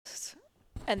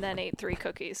and then ate 3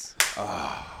 cookies.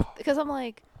 Oh. Because I'm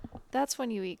like, that's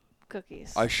when you eat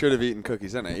cookies. I should have eaten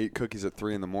cookies then. I ate cookies at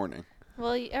 3 a.m.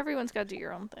 Well, everyone's got to do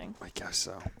your own thing. I guess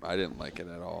so. I didn't like it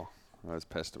at all. I was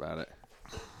pissed about it.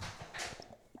 I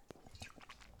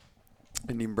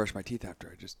didn't even brush my teeth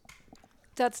after.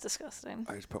 That's disgusting.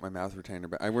 I just put my mouth retainer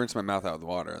back. I rinsed my mouth out with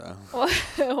water,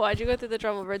 though. Why'd you go through the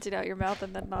trouble of rinsing out your mouth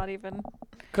and then not even?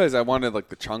 Because I wanted, like,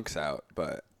 the chunks out,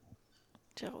 but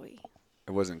Joey.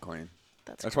 it wasn't clean.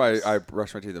 That's why gross. I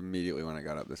brushed my teeth immediately when I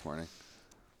got up this morning,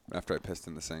 after I pissed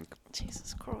in the sink.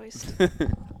 Jesus Christ.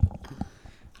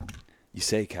 You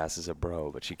say Cass is a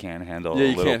bro, but she can't handle Yeah, a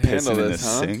you little can't handle pissing in this, the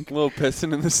huh? sink. A little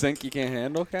pissing in the sink you can't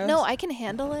handle, Cass? No, I can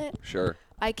handle it. Sure.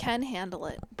 I can handle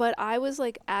it. But I was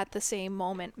like at the same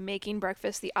moment making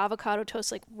breakfast, the avocado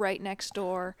toast like right next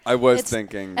door. I was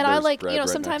thinking. And I there's like, bread you know,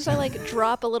 right sometimes next I like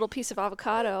drop a little piece of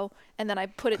avocado and then I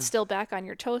put it still back on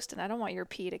your toast, and I don't want your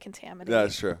pee to contaminate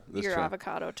That's true. That's your true.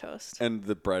 avocado toast. And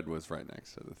the bread was right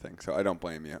next to the thing, so I don't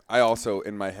blame you. I also,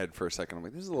 in my head for a second, I'm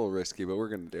like, this is a little risky, but we're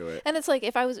going to do it. And it's like,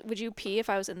 would you pee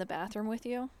if I was in the bathroom with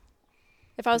you?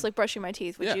 If I was like brushing my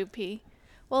teeth, would you pee?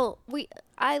 Well,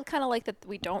 I kind of like that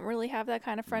we don't really have that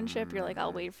kind of friendship. You're like,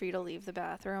 I'll wait for you to leave the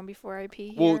bathroom before I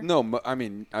pee here. Well, no, I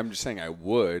mean, I'm just saying I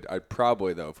would. I'd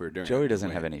probly, though, if we were doing it. Joey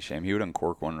doesn't have any shame. He would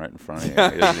uncork one right in front of you.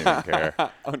 He doesn't even care.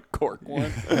 Uncork one.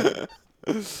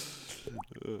 It's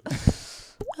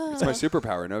my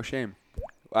superpower, no shame.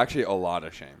 Actually, a lot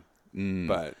of shame.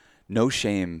 But no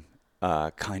shame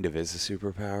kind of is a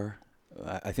superpower.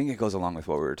 I think it goes along with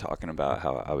what we were talking about,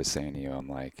 how I was saying to you, I'm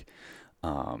like,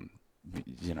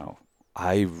 you know,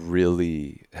 I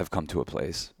really have come to a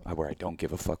place where I don't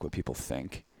give a fuck what people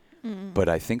think. But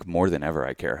I think more than ever,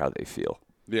 I care how they feel.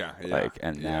 Yeah. Like,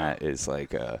 and that is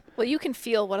like well, you can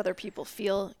feel what other people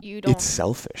feel. You don't. It's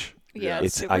selfish. Yeah,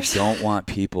 I don't want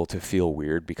people to feel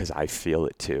weird because I feel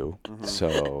it too.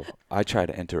 So I try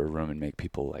to enter a room and make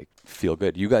people like feel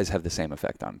good. You guys have the same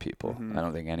effect on people. I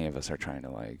don't think any of us are trying to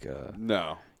like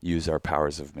use our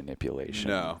powers of manipulation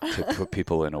to put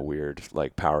people in a weird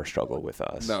like power struggle with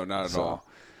us. No, not at all.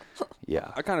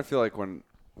 Yeah. I kind of feel like when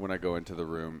I go into the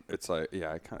room, it's like, it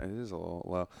is a little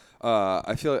low.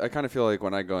 I kind of feel like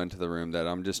when I go into the room that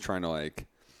I'm just trying to like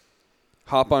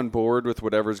hop on board with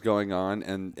whatever's going on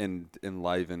and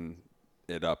enliven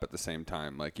it up at the same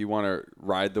time. Like you want to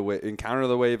ride the wave, encounter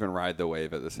the wave and ride the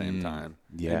wave at the same time.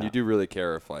 Yeah. And you do really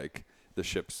care if like the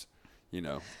ship's, you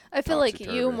know. I feel like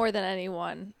topsy-turvy. you more than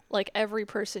anyone, like every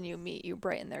person you meet, you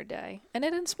brighten their day. And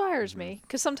it inspires me.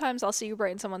 Because sometimes I'll see you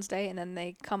brighten someone's day and then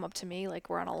they come up to me, like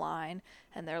we're on a line,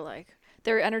 and they're like,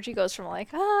 their energy goes from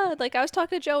like, like I was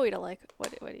talking to Joey to like,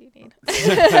 what do you need?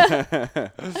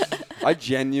 I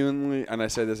genuinely, and I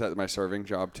say this at my serving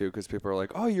job too, because people are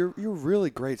like, "Oh, you're a really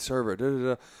great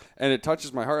server," and it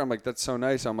touches my heart. I'm like, "That's so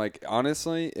nice." I'm like,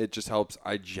 honestly, it just helps.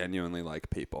 I genuinely like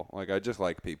people. Like I just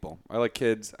like people. I like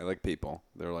kids. I like people.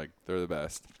 They're the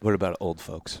best. What about old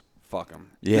folks? Fuck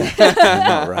them. Yeah,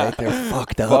 I know, right? They're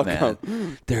fucked up, Fuck man.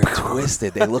 'em. They're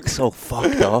twisted. They look so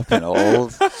fucked up and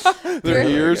old. Their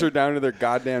ears are down to their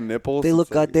goddamn nipples. They look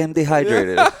It's like- goddamn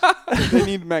dehydrated. They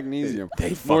need magnesium. They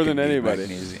more fucking than need anybody.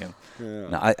 Magnesium. Yeah.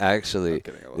 No, I actually, I'm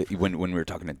kidding, I love when we were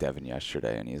talking to Devin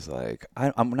yesterday, and he's like,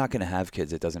 I'm not going to have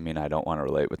kids. It doesn't mean I don't want to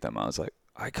relate with them. I was like,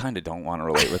 I kind of don't want to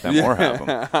relate with them or have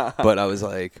them. But I was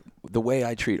like, the way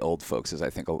I treat old folks is I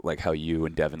think like how you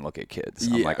and Devin look at kids.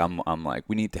 Yeah. I'm like,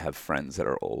 we need to have friends that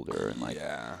are older and like,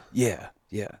 yeah,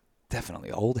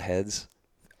 definitely. Old heads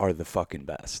are the fucking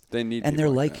best. They need, and people they're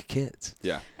like that. kids.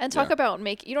 Yeah. And talk about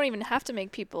you don't even have to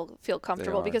make people feel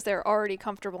comfortable are. because they're already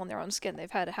comfortable in their own skin. They've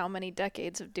had how many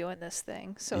decades of doing this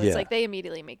thing. So Yeah. it's like they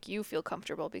immediately make you feel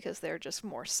comfortable because they're just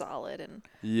more solid in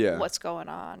what's going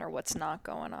on or what's not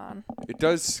going on. It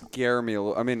does scare me a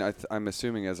little. I mean, I'm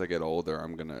assuming as I get older,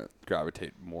 I'm going to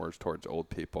gravitate more towards old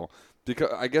people.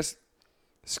 Because I guess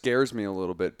scares me a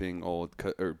little bit being old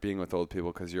or being with old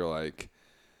people because you're like,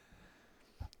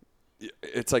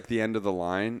 it's like the end of the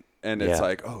line. And it's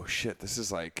like, oh, shit, this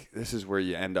is where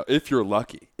you end up. If you're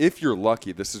lucky,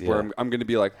 this is where I'm going to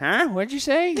be like, huh? What'd you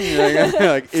say?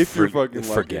 Like, if you're fucking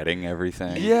lucky. Forgetting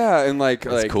everything. Yeah, and That's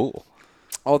like cool.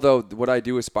 Although what I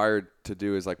do aspire to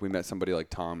do is like we met somebody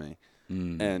like Tommy,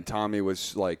 and Tommy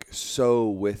was like so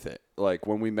with it. Like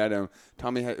when we met him,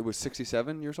 Tommy was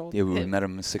 67 years old. Yeah, we met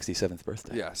him his 67th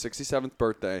birthday. Yeah, 67th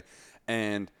birthday,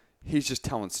 and he's just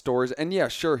telling stories. And yeah,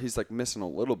 sure, he's like missing a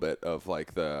little bit of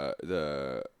like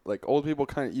the like old people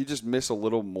kind of, you just miss a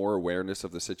little more awareness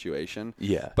of the situation.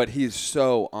 Yeah. But he's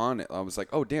so on it. I was like,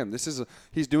 oh damn,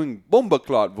 he's doing bomba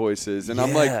clot voices, and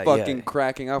I'm like fucking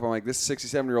cracking up. I'm like, this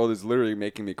 67-year-old is literally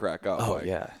making me crack up. Oh like,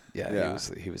 yeah.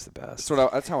 He was the best.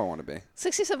 That's how I want to be.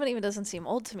 67 even doesn't seem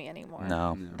old to me anymore.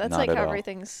 No, That's not like at how all.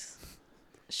 everything's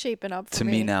shaping up for To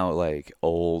me now, like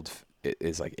old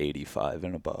is like 85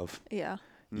 and above. Yeah.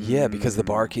 Yeah, because the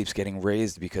bar keeps getting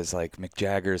raised because like Mick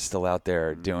Jagger's still out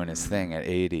there doing his thing at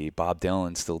 80. Bob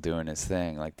Dylan's still doing his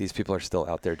thing. Like these people are still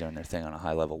out there doing their thing on a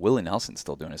high level. Willie Nelson's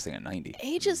still doing his thing at 90.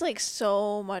 Age is like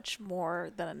so much more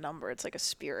than a number. It's like a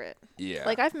spirit. Yeah.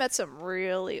 Like I've met some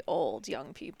really old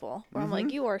young people where I'm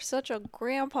like, you are such a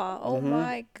grandpa. Oh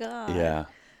my God. Yeah.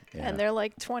 And they're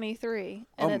like 23.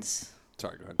 And it's,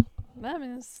 Sorry, go ahead. I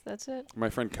mean, that's it. My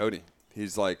friend Cody.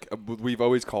 He's like, we've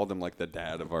always called him like the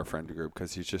dad of our friend group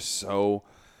because he's just so,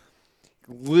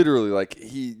 literally, like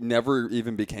he never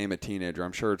even became a teenager.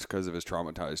 I'm sure it's because of his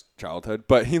traumatized childhood,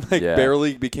 but he like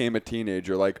barely became a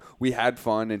teenager. Like we had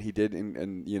fun and he did,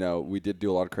 and you know, we did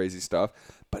do a lot of crazy stuff,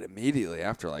 but immediately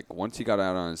after, like once he got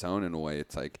out on his own in a way,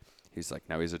 it's like, he's like,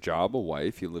 now he has a job, a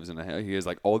wife, he lives in a house, he has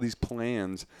like all these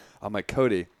plans. I'm like,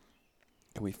 Cody,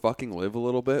 can we fucking live a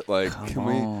little bit? Like, can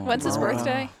we? When's his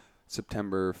birthday?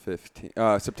 September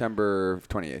 15th, September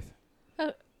 28th.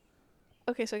 Oh,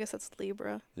 okay, so I guess that's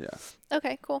Libra. Yeah.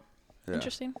 Okay, cool. Yeah.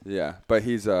 Interesting. Yeah, but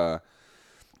he's I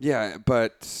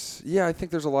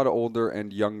think there's a lot of older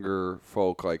and younger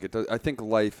folk. Like it does, I think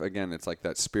life again, it's like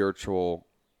that spiritual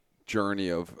journey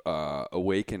of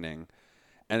awakening,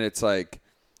 and it's like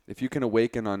if you can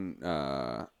awaken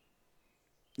on,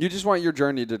 you just want your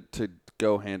journey to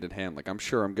go hand in hand. Like I'm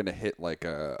sure I'm gonna hit like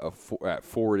at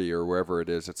 40 or wherever it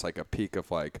is. It's like a peak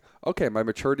of like, okay, my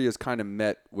maturity is kind of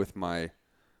met with my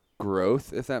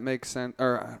growth, if that makes sense.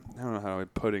 Or I don't know how I'm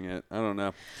putting it. I don't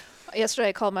know. Yesterday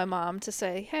I called my mom to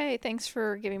say, hey, thanks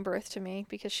for giving birth to me,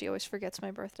 because she always forgets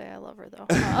my birthday. I love her though.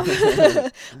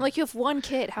 I'm like, you have one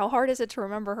kid. How hard is it to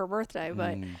remember her birthday?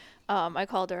 But I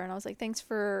called her and I was like, thanks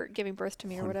for giving birth to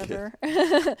me or whatever.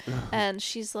 And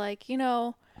she's like,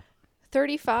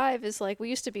 35 is like, we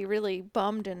used to be really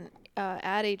bummed in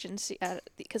ad agency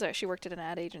because she worked at an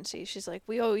ad agency. She's like,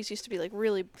 we always used to be like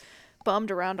really bummed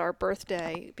around our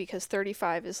birthday because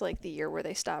 35 is like the year where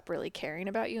they stop really caring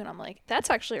about you. And I'm like, that's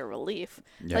actually a relief.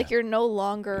 Yeah. Like you're no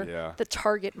longer the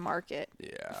target market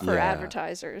for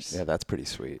advertisers. Yeah, that's pretty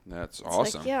sweet. That's it's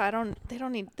awesome. like, yeah, they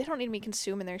don't need me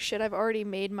consuming their shit. I've already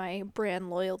made my brand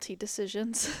loyalty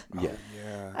decisions. Yeah.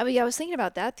 I mean, I was thinking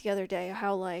about that the other day,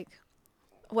 how like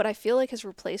what I feel like has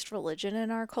replaced religion in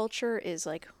our culture is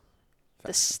like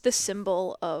the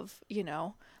symbol of,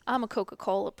 I'm a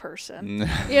Coca-Cola person.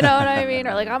 You know what I mean?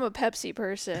 Or like I'm a Pepsi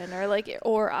person,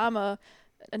 or I'm a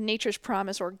Nature's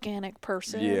Promise organic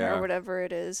person, or whatever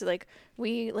it is. Like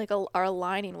we like are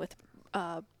aligning with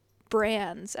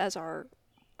brands as our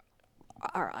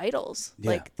idols.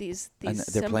 Yeah. Like these and they're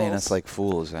symbols. playing us like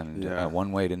fools. And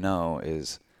one way to know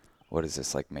is, what is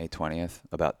this, like May 20th?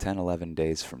 About 10, 11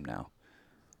 days from now.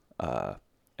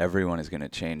 Everyone is going to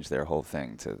change their whole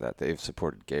thing to that they've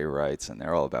supported gay rights, and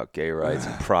they're all about gay rights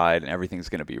and pride, and everything's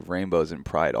going to be rainbows and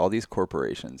pride. All these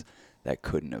corporations that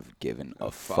couldn't have given a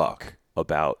fuck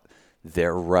about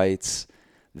their rights,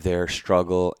 their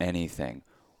struggle, anything.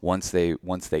 Once they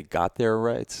got their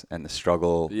rights and the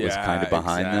struggle was kind of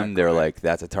behind them, they're like,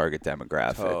 that's a target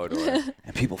demographic. Totally.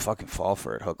 And people fucking fall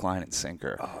for it, hook, line, and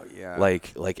sinker. Oh yeah.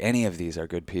 Like any of these are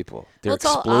good people. They're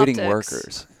Well, exploiting optics.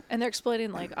 workers. And they're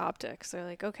exploiting like optics. They're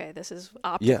like, okay, this is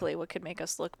optically what could make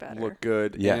us look better. Look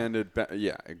good. Yeah. And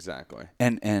exactly.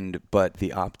 But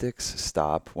the optics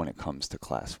stop when it comes to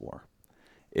class war.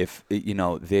 If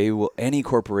they will, any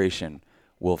corporation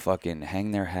will fucking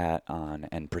hang their hat on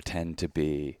and pretend to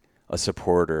be a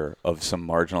supporter of some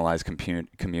marginalized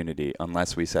community,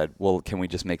 unless we said, well, can we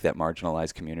just make that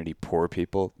marginalized community poor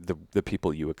people, the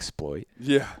people you exploit?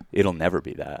 Yeah. It'll never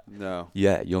be that. No.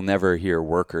 Yeah, you'll never hear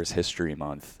Workers' History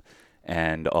Month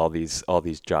and all these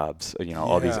jobs,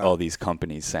 all these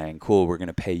companies saying, cool, we're going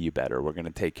to pay you better, we're going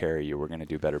to take care of you, we're going to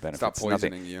do better benefits. Stop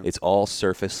poisoning you. It's all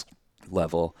surface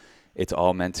level. It's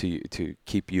all meant to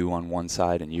keep you on one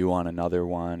side and you on another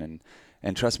one.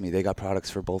 And trust me, they got products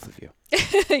for both of you.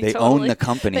 They own the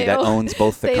company that owns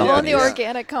both the companies. They own the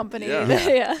organic company.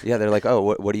 Yeah. Yeah, they're like, oh,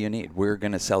 what do you need? We're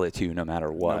going to sell it to you no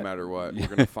matter what. No matter what. We're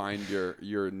going to find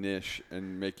your niche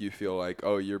and make you feel like,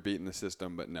 oh, you're beating the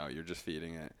system, but no, you're just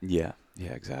feeding it. Yeah.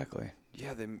 Yeah, exactly.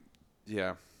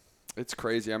 Yeah, it's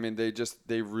crazy. I mean,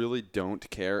 they really don't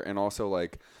care. And also,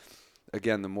 like,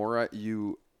 again, the more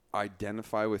you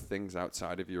identify with things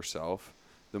outside of yourself,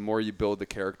 the more you build the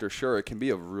character. Sure, it can be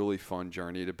a really fun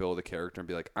journey to build a character and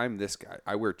be like, I'm this guy.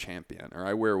 I wear Champion, or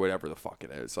I wear whatever the fuck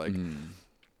it is. Like,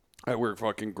 I wear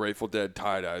fucking Grateful Dead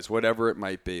tie-dyes, whatever it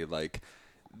might be. Like,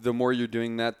 the more you're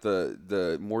doing that,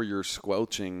 the more you're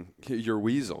squelching your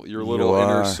weasel, your little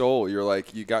inner soul. You're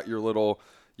like, you got your little,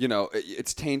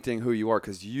 it's tainting who you are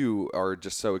because you are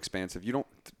just so expansive. You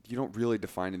don't really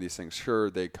define these things. Sure,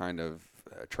 they kind of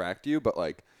attract you, but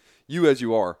like, you as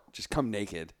you are, just come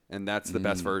naked, and that's the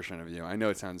best version of you. I know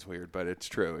it sounds weird, but it's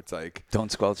true. It's like, don't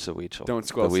squelch the weasel. Don't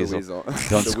squelch the weasel.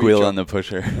 Don't squeal on the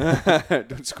pusher.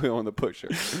 Don't squeal on the pusher.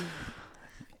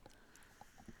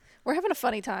 We're having a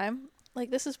funny time. Like,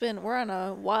 we're on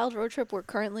a wild road trip. We're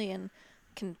currently in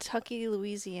Kentucky,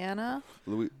 Louisiana.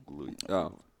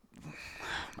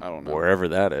 I don't know. Wherever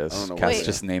that is. Cass Wait.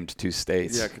 just named 2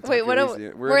 states. Yeah, Kentucky, Wait,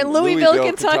 Louisiana. we're in Louisville,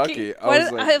 Kentucky. I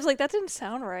I was like, that didn't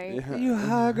sound right. Yeah. You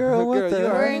high girl, what the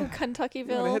We're hell? in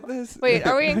Kentuckyville. hit this? Wait,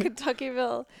 are we in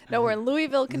Kentuckyville? No, we're in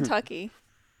Louisville, Kentucky.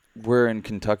 We're in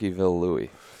Kentuckyville, Louis.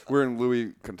 We're in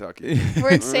Louis, Kentucky. We're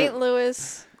in St.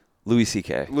 Louis. Louis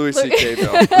C.K. Louis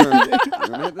C.K.ville.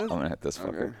 I'm going to hit this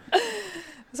fucker.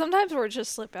 Sometimes we're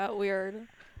just slip out weird.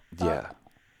 Yeah.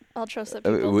 I'll trust that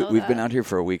people know We've that. been out here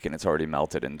for a week and it's already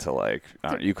melted into like,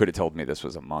 you could have told me this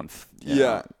was a month. You Yeah.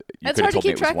 know. You It's could hard have to told me keep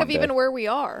it was track one of day. even where we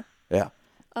are. Yeah.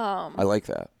 I like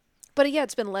that. But yeah,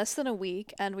 it's been less than a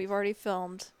week, and we've already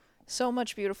filmed so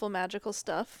much beautiful, magical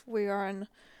stuff. We are on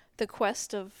the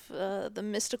quest of the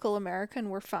mystical America, and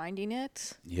we're finding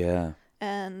it. Yeah.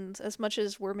 And as much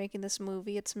as we're making this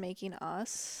movie, it's making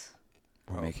us.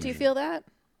 We're making Do you feel that?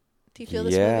 Do you feel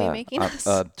this movie making us?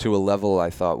 To a level I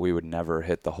thought we would never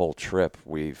hit the whole trip.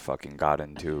 We fucking got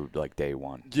into like day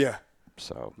 1. Yeah.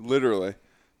 So Literally.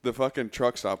 The fucking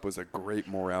truck stop was a great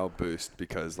morale boost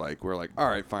because, like, we're like, all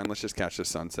right, fine, let's just catch the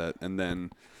sunset. And then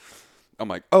I'm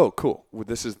like, oh, cool. Well,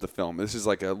 this is the film. This is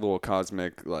like a little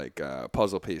cosmic, like,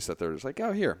 puzzle piece that they're just like,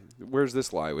 oh, here, where's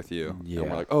this lie with you? Yeah. And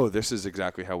we're like, oh, this is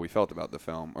exactly how we felt about the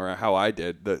film, or how I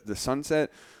did. The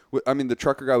sunset, I mean, the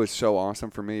trucker guy was so awesome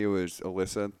for me. It was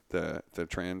Alyssa, the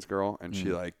trans girl, and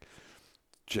she, like,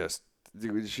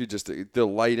 the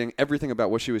lighting, everything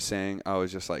about what she was saying, I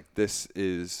was just like, this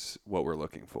is what we're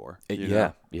looking for.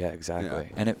 Yeah, exactly.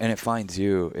 Yeah. And it finds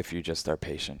you if you just are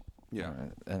patient. Yeah.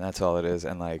 And that's all it is.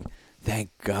 And like, thank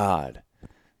God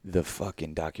the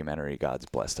fucking documentary gods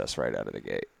blessed us right out of the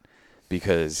gate.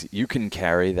 Because you can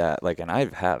carry that, like, and I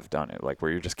have done it, like,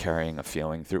 where you're just carrying a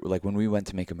feeling through. Like, when we went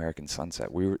to make American Sunset,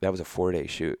 that was a 4-day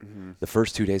shoot. Mm-hmm. The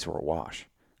first 2 days were a wash.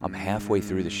 I'm halfway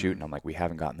through the shoot, and I'm like, we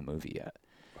haven't gotten the movie yet.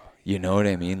 You know what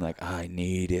I mean? Like, I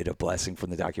needed a blessing from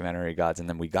the documentary gods, and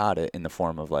then we got it in the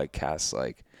form of, like, Cass,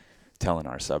 like, telling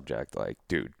our subject, like,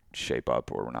 dude, shape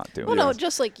up or we're not doing Well, this. no,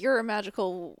 just like you're a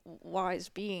magical, wise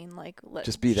being. Like,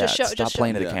 Just be that. Stop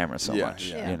playing to the Yeah. camera so Yeah, much.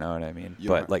 yeah. You know what I mean? You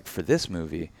But, don't- like, for this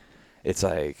movie, it's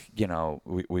like,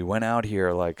 we went out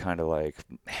here, like, kind of, like,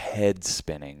 head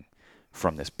spinning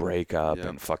from this breakup Yep.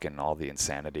 and fucking all the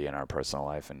insanity in our personal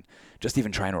life. And just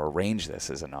even trying to arrange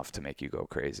this is enough to make you go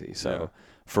crazy. So Yeah.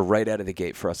 for right out of the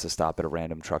gate, for us to stop at a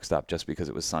random truck stop just because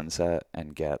it was sunset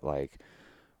and get, like,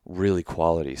 really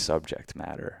quality subject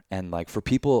matter. And, like, for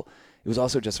people, it was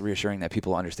also just reassuring that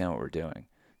people understand what we're doing.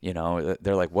 You know,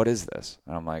 they're like, what is this?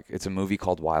 And I'm like, it's a movie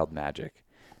called Wild Magic.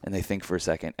 And they think for a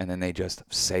second, and then they just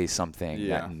say something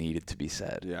Yeah. that needed to be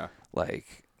said. Yeah.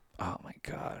 Like, oh my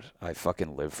God, I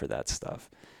fucking live for that stuff.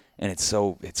 And it's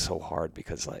so hard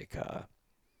because, like,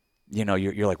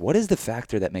 you're like, what is the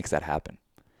factor that makes that happen?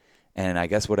 And I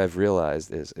guess what I've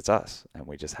realized is it's us. And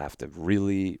we just have to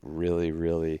really, really,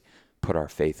 really put our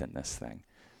faith in this thing.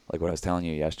 Like what I was telling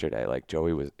you yesterday, like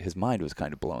his mind was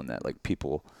kind of blown that, like,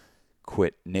 people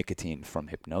quit nicotine from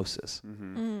hypnosis,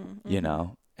 you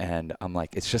know? And I'm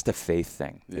like, it's just a faith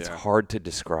thing. It's Yeah. hard to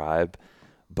describe,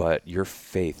 but your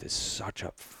faith is such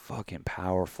a fucking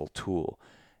powerful tool.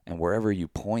 And wherever you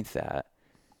point that,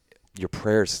 your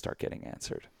prayers start getting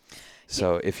answered.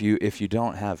 So if you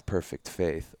don't have perfect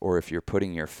faith, or if you're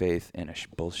putting your faith in a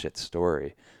bullshit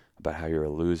story about how you're a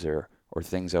loser, or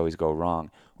things always go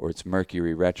wrong, or it's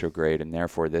Mercury retrograde and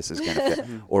therefore this is going to fit,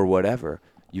 or whatever,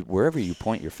 wherever you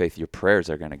point your faith, your prayers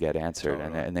are going to get answered.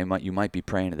 Totally. And you might be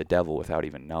praying to the devil without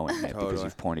even knowing it because Totally.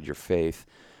 you've pointed your faith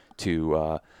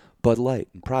to Bud Light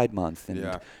and Pride Month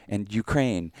and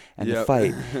Ukraine and the Yep.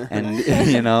 fight and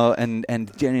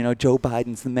and Joe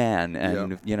Biden's the man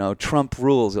and Yep. Trump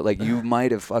rules. Like, you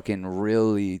might have fucking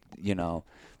really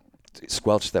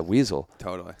squelched that weasel.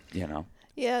 Totally. You know.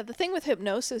 Yeah, the thing with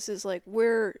hypnosis is like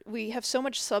we have so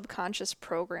much subconscious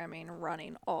programming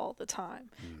running all the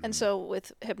time. And Mm-hmm. so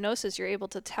with hypnosis, you're able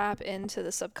to tap into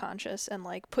the subconscious and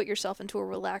like put yourself into a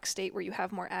relaxed state where you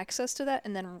have more access to that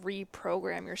and then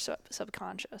reprogram your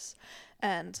subconscious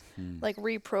and like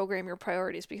reprogram your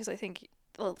priorities because I think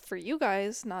well, for you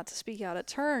guys, not to speak out of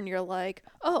turn, you're like,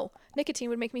 "Oh, nicotine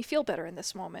would make me feel better in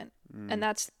this moment." And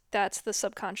that's the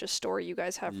subconscious story you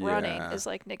guys have running Yeah. is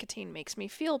like nicotine makes me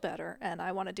feel better and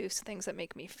I want to do things that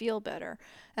make me feel better.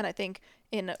 And I think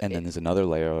in And then it, there's another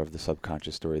layer of the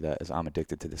subconscious story that is I'm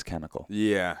addicted to this chemical.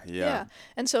 Yeah. Yeah. yeah.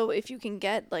 And so if you can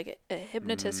get like a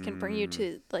hypnotist can bring you Mm.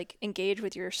 to like engage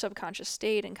with your subconscious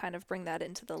state and kind of bring that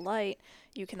into the light,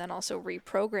 you can then also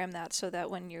reprogram that so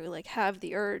that when you like have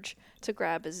the urge to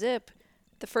grab a zip,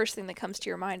 the first thing that comes to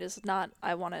your mind is not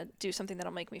I want to do something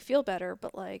that'll make me feel better,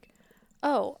 but like,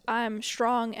 oh, I'm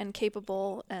strong and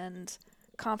capable and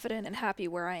confident and happy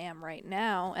where I am right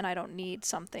now and I don't need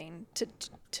something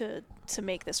to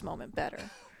make this moment better,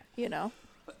 you know?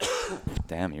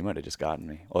 Damn, you might have just gotten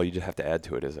me. All you just have to add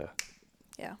to it is a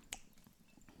Yeah.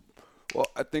 Well,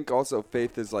 I think also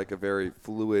faith is like a very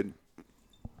fluid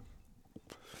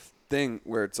thing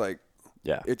where it's like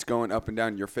yeah. it's going up and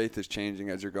down. Your faith is changing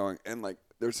as you're going. And like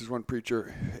there's this one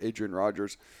preacher, Adrian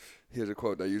Rogers, he has a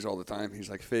quote that I use all the time. He's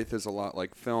like, faith is a lot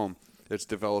like film. It's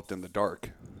developed in the dark.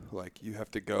 Like you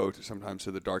have to go to sometimes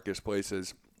to the darkest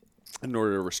places in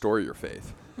order to restore your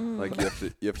faith. Like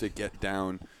you have to get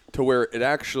down to where it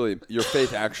actually your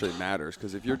faith actually matters.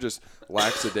 Because if you're just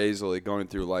lackadaisically going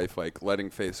through life, like letting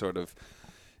faith sort of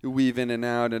weave in and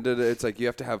out, and it's like you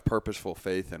have to have purposeful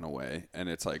faith in a way, and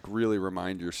it's like really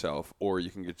remind yourself, or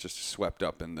you can get just swept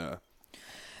up in the.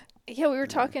 Yeah, we were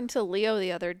talking to Leo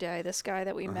the other day, this guy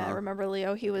that we met. Uh-huh. Remember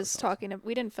Leo? He was talking,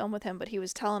 we didn't film with him, but he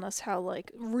was telling us how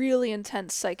like really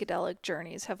intense psychedelic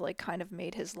journeys have like kind of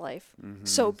made his life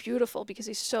so beautiful because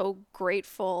he's so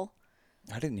grateful.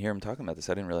 I didn't hear him talking about this.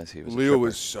 I didn't realize he was a Leo tripper.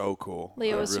 was so cool.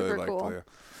 Leo I was really super liked cool. Leo.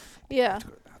 Yeah.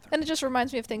 And it just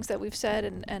reminds me of things that we've said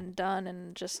and done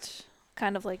and just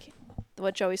kind of like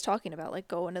what Joey's talking about, like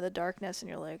go into the darkness and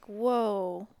you're like,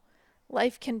 whoa,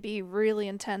 life can be really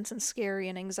intense and scary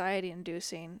and anxiety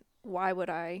inducing. Why would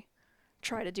I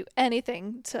try to do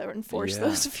anything to enforce Yeah.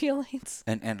 those feelings?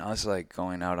 And us like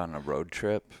going out on a road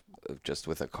trip just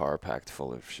with a car packed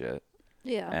full of shit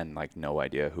Yeah. and like no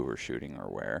idea who we're shooting or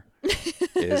where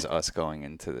is us going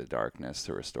into the darkness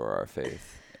to restore our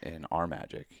faith in our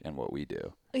magic and what we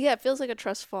do. Yeah, it feels like a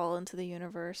trust fall into the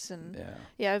universe and Yeah.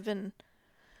 yeah,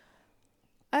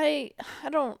 I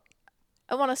don't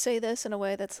I want to say this in a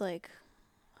way that's like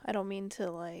I don't mean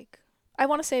to like I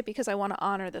want to say it because I want to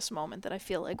honor this moment that I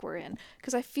feel like we're in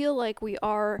because I feel like we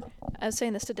are I was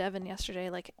saying this to Devin yesterday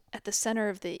like at the center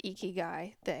of the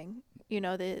ikigai thing, you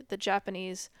know, the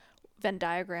Japanese Venn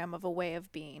diagram of a way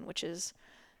of being, which is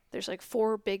there's like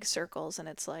four big circles and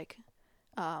it's like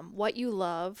what you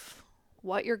love,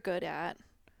 what you're good at,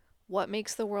 what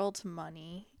makes the world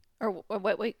money or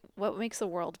what makes the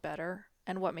world better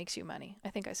and what makes you money. I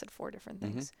think I said four different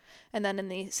things. And then in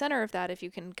the center of that, if you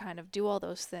can kind of do all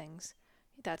those things,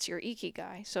 that's your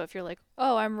ikigai. So if you're like,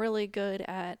 oh, I'm really good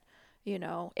at, you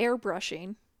know,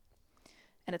 airbrushing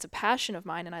and it's a passion of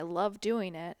mine and I love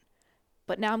doing it,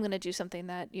 but now I'm going to do something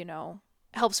that, you know,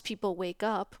 helps people wake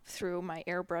up through my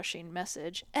airbrushing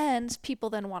message and people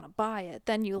then want to buy it.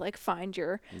 Then you like find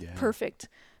your perfect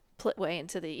way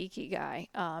into the ikigai.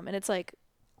 And it's like,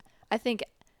 I think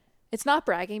it's not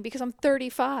bragging because I'm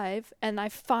 35 and I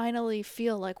finally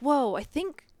feel like, whoa, I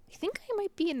think I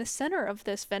might be in the center of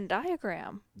this Venn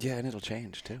diagram. Yeah, and it'll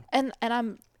change too. And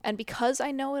because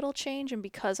I know it'll change and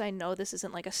because I know this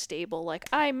isn't like a stable like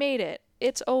I made it,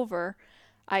 it's over,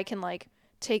 I can like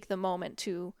take the moment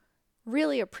to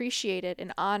really appreciate it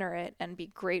and honor it and be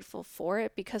grateful for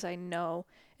it because I know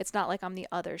it's not like I'm the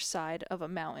other side of a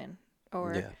mountain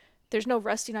or there's no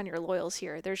resting on your laurels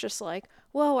here. There's just like,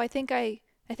 whoa, I think I'm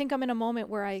in a moment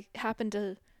where I happen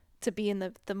to be in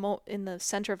the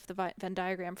center of the Venn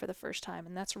diagram for the first time,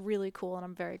 and that's really cool, and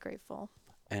I'm very grateful.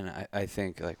 And I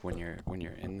think like when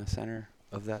you're in the center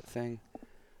of that thing,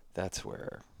 that's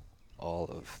where all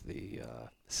of the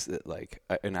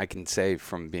and I can say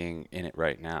from being in it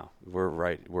right now, we're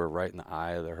right in the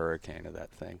eye of the hurricane of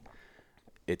that thing.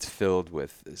 It's filled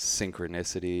with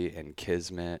synchronicity and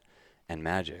kismet and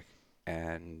magic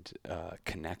and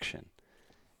connection.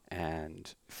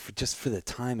 And just for the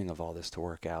timing of all this to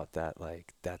work out, that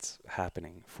like that's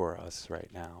happening for us right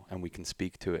now, and we can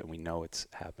speak to it, and we know it's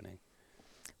happening.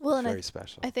 Well, it's and very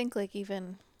special. I think like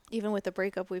even with the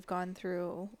breakup we've gone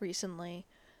through recently,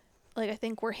 like I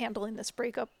think we're handling this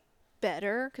breakup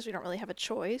better because we don't really have a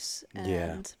choice,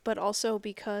 Yeah. but also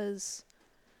because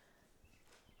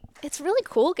it's really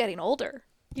cool getting older.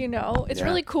 It's Yeah.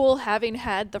 really cool having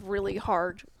had the really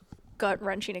hard,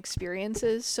 gut-wrenching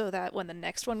experiences, so that when the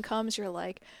next one comes, you're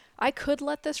like, I could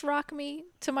let this rock me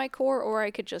to my core, or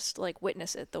I could just like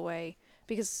witness it the way,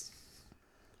 because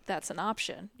that's an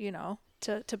option,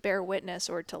 to bear witness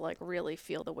or to like really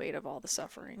feel the weight of all the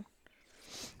suffering.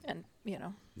 And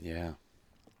Yeah.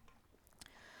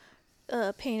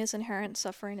 pain is inherent,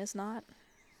 suffering is not.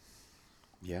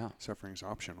 Yeah. Suffering's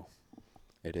optional.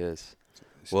 It is.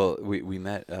 Well, we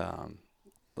met,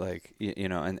 like,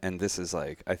 and this is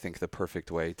like, I think the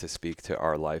perfect way to speak to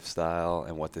our lifestyle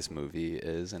and what this movie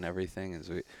is and everything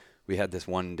is we had this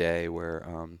one day where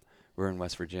we're in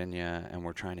West Virginia and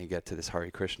we're trying to get to this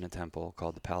Hare Krishna temple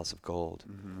called the Palace of Gold.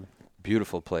 Mm-hmm.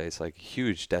 Beautiful place, like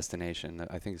huge destination.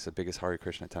 I think it's the biggest Hare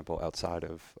Krishna temple outside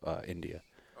of India.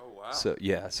 Oh, wow. So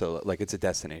yeah, so like it's a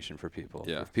destination for people.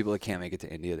 Yeah. If people that can't make it to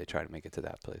India, they try to make it to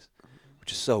that place,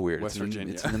 which is so weird. West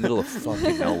Virginia. It's in the middle of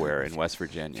fucking nowhere in West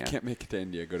Virginia. If you can't make it to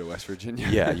India, go to West Virginia.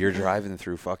 Yeah, you're driving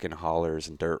through fucking hollers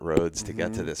and dirt roads to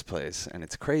get to Mhm. this place, and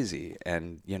it's crazy.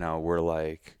 And we're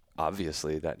like,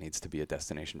 obviously that needs to be a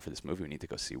destination for this movie. We need to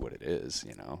go see what it is.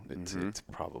 Mhm. It's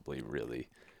probably really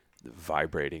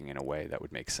vibrating in a way that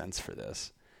would make sense for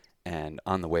this. And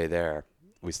on the way there,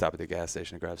 we stop at the gas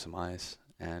station to grab some ice,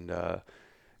 and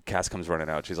Cass comes running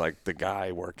out. She's like, the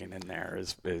guy working in there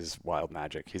is wild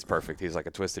magic. He's perfect. He's like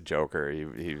a twisted joker.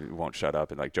 He won't shut up.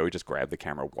 And like Joey just grabbed the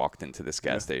camera, walked into this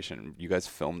gas station. You guys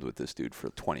filmed with this dude for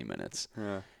 20 minutes.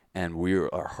 Yeah. And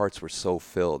our hearts were so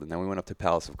filled. And then we went up to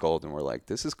Palace of Gold and we're like,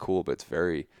 this is cool, but it's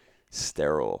very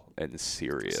sterile and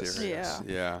serious. Yeah.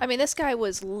 Yeah. I mean, this guy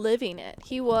was living it.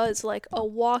 He was like a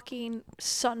walking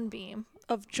sunbeam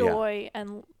of joy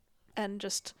and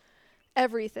just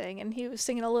everything. And he was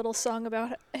singing a little song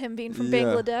about him being from Yeah.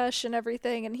 Bangladesh and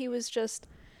everything. And he was just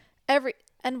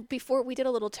and before we did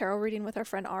a little tarot reading with our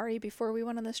friend Ari before we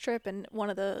went on this trip, and one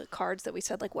of the cards that we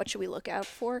said, like, what should we look out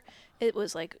for? It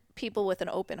was like people with an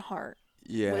open heart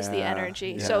was the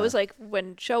energy. So it was like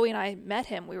when Joey and I met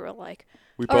him, we were like,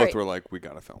 we all both right, were like, we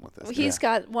got to film with this. he's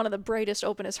got one of the brightest,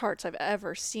 openest hearts I've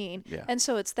ever seen. Yeah. And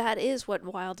so that is what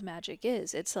wild magic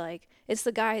is. It's like, it's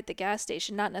the guy at the gas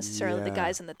station, not necessarily the Yeah.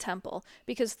 guys in the temple,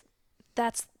 because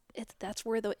that's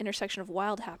where the intersection of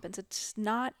wild happens. It's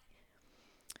not,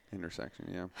 Intersection,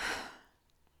 yeah.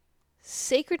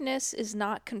 sacredness is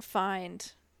not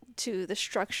confined to the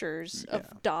structures Yeah.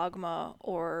 of dogma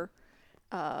or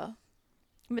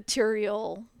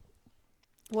material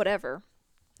whatever.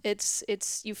 It's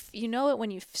you know it when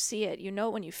you see it, you know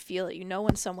it when you feel it, you know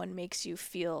when someone makes you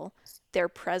feel their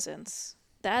presence.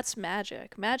 That's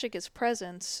magic. Magic is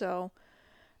presence. So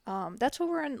that's what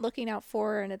we're looking out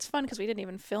for, and it's fun because we didn't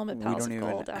even film at Palace of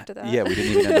Gold after that. Yeah, we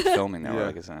didn't even end up filming there. Yeah.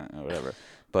 Like, it's not, whatever.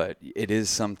 But it is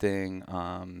something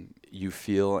you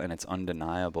feel, and it's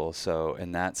undeniable. So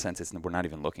in that sense, we're not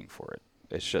even looking for it.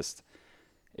 It's just,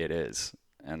 it is.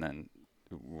 And then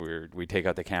we take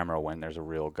out the camera when there's a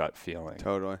real gut feeling.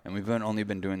 Totally. And we've only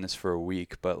been doing this for a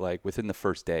week, but like within the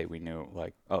first day, we knew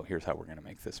like, oh, here's how we're gonna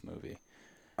make this movie.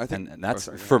 I think And that's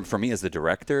sorry, for me as the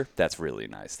director, that's really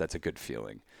nice. That's a good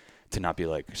feeling. To not be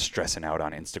like stressing out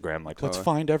on Instagram, like let's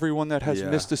find everyone that has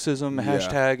mysticism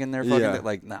hashtag in their fucking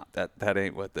like, no, that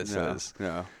ain't what this is.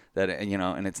 No. That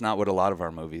and it's not what a lot of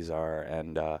our movies are,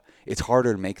 and it's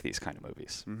harder to make these kind of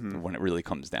movies when it really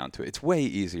comes down to it. It's way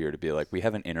easier to be like, we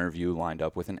have an interview lined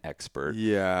up with an expert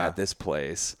at this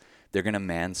place. They're gonna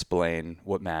mansplain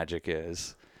what magic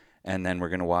is. And then we're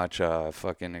gonna watch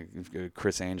fucking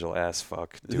Chris Angel ass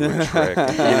fuck do a trick.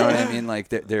 You know what I mean? Like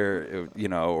they're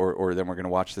or then we're gonna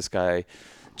watch this guy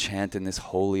chant in this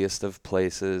holiest of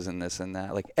places and this and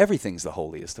that. Like everything's the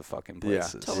holiest of fucking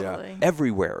places. Totally.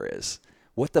 Everywhere is.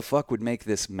 What the fuck would make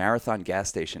this marathon gas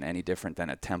station any different than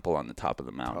a temple on the top of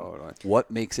the mountain? Totally. What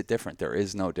makes it different? There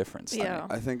is no difference. Yeah.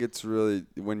 I think it's really,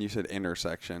 when you said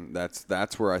intersection,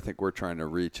 that's where I think we're trying to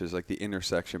reach, is like the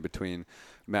intersection between,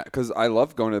 because I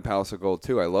love going to the Palace of Gold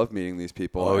too. I love meeting these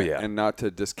people. Oh, yeah. And not to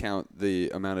discount the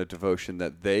amount of devotion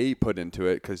that they put into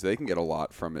it, because they can get a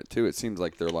lot from it too. It seems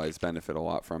like their lives benefit a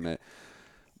lot from it.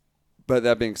 But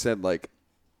that being said, like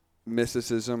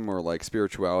mysticism or like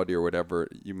spirituality or whatever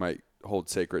you might hold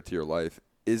sacred to your life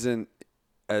isn't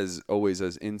as always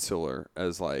as insular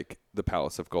as like the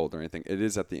Palace of Gold or anything. It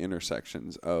is at the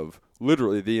intersections of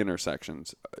literally the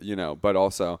intersections, but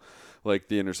also like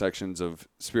the intersections of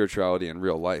spirituality and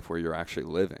real life where you're actually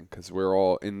living, because we're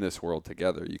all in this world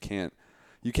together. You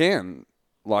can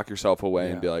lock yourself away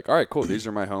and be like, all right, cool, these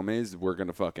are my homies. We're going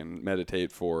to fucking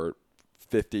meditate for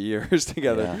 50 years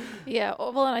together. Yeah. Yeah,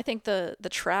 well, and I think the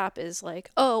trap is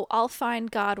like, oh, I'll find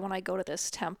God when I go to this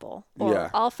temple, or Yeah.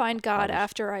 I'll find God was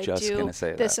after I just do gonna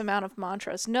say this that. amount of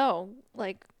mantras. No,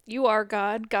 like you are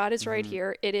God. God is right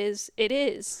here. It is. It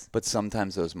is. But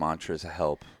sometimes those mantras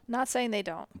help. Not saying they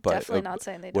don't. But Definitely not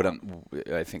saying they what don't.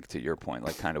 I think to your point,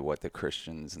 like kind of what the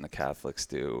Christians and the Catholics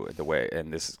do, the way,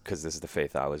 and this because this is the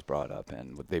faith I was brought up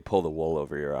in, they pull the wool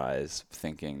over your eyes,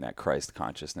 thinking that Christ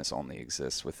consciousness only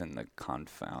exists within the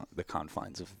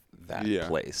confines of that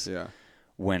place. Yeah.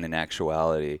 When in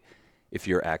actuality, if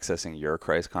you're accessing your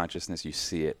Christ consciousness, you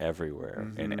see it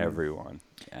everywhere in everyone.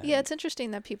 And Yeah, it's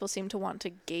interesting that people seem to want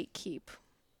to gatekeep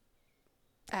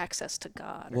access to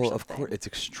God. well, or of something. course, it's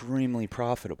extremely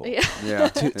profitable. Yeah. Yeah.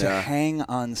 to yeah. hang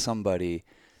on somebody,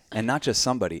 and not just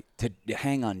somebody, to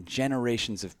hang on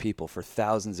generations of people for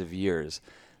thousands of years,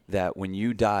 that when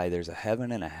you die, there's a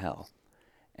heaven and a hell.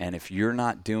 And if you're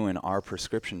not doing our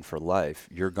prescription for life,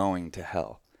 you're going to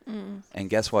hell. And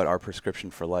guess what? Our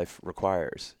prescription for life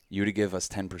requires you to give us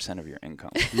 10% of your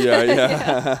income.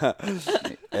 Yeah.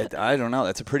 I don't know.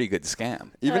 That's a pretty good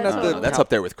scam. Even That's at totally. the That's up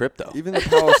there with crypto. Even the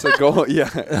Palace of Gold,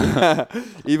 yeah.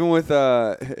 Even with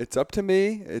it's up to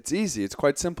me. It's easy. It's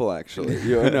quite simple, actually.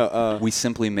 You know, We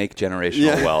simply make generational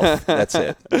Yeah. wealth. That's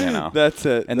it. You know. that's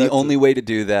it. And That's the only way to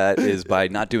do that is by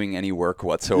not doing any work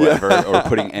whatsoever or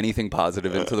putting anything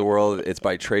positive into the world. It's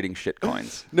by trading shit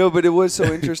coins. No, but it was so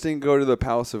interesting to go to the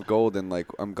Palace of Gold, and like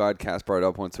I'm glad Cass brought it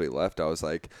up once we left. I was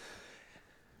like,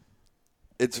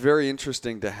 it's very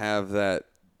interesting to have that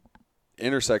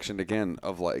intersection again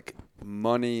of like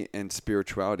money and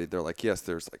spirituality. They're like, yes,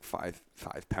 there's like five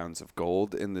pounds of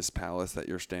gold in this palace that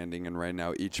you're standing in right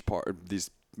now. Each part,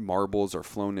 these marbles are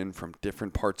flown in from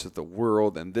different parts of the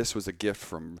world, and this was a gift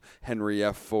from Henry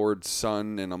F. Ford's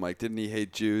son. And I'm like, didn't he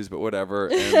hate Jews? But whatever.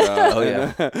 And, Oh,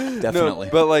 yeah. no, Definitely.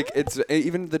 but like it's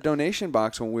even the donation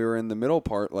box when we were in the middle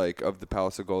part like of the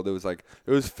Palace of Gold, it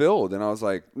was filled, and I was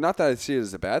like, not that I see it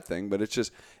as a bad thing, but it's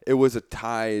just it was a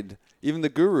tide. Even the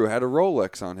guru had a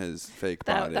Rolex on his fake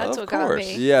body. That's Of what got course.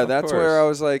 me. Yeah, Of that's where course. I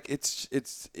was like,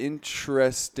 it's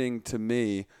interesting to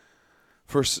me,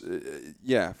 for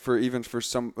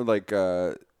some like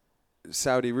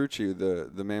Saudi Ruchi,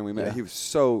 the man we met. Yeah. He was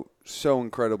so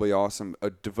incredibly awesome, a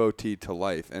devotee to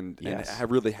life, and Yes. it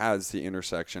really has the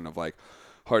intersection of like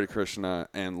Hare Krishna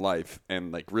and life,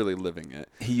 and like really living it.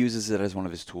 He uses it as one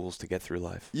of his tools to get through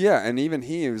life. Yeah, and even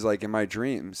he was like, in my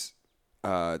dreams,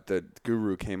 the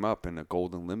guru came up in a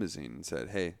golden limousine and said,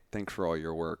 "Hey, thanks for all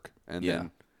your work," and Yeah.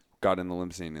 then got in the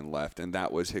limousine and left. And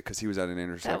that was because he was at an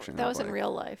intersection. That of, was in like-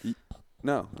 real life.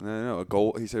 No, a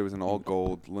gold. He said it was an all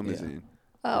gold limousine.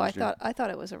 Oh, That I was your- thought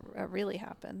it was a really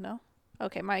happened. No.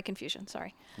 Okay, my confusion.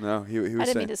 Sorry. No, he was I didn't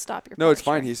saying. mean to stop your. No, it's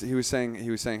part, fine. sure. He was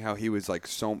saying how he was like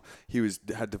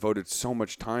had devoted so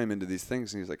much time into these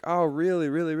things, and he's like, oh, really,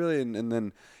 really, really, and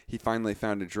then he finally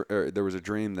found there was a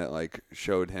dream that like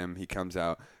showed him. He comes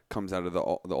out of the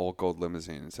all gold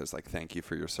limousine and says like, thank you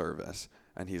for your service,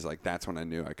 and he's like, that's when I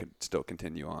knew I could still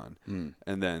continue on,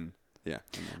 and then. Yeah.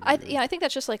 I think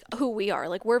that's just like who we are.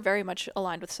 Like we're very much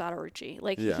aligned with Sadaruchi.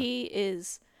 Like Yeah. he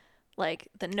is like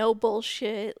the no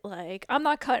bullshit. Like I'm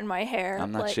not cutting my hair.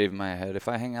 I'm not like, shaving my head. If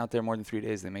I hang out there more than 3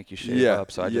 days, they make you shave Yeah,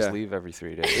 up. So I yeah. just leave every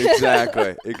 3 days.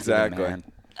 Exactly. Yeah, man.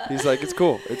 He's like, it's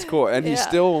cool, and he's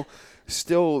Yeah.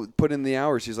 still put in the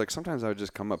hours. He's like, sometimes I would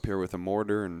just come up here with a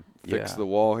mortar and fix Yeah. the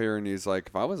wall here, and he's like,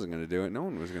 if I wasn't going to do it, no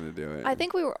one was going to do it. I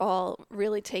think we were all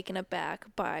really taken aback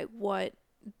by what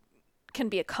can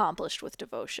be accomplished with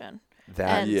devotion.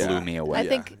 That And- blew me away. I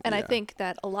think, and I yeah. think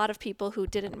that a lot of people who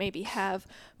didn't maybe have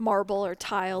marble or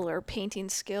tile or painting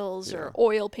skills or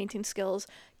oil painting skills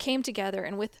came together,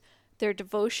 and with their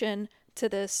devotion to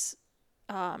this,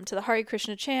 to the Hare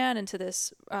Krishna chant and to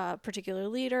this particular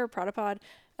leader, Prabhupada,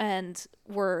 and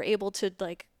were able to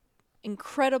like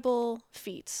incredible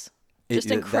feats,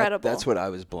 just incredible. That's what I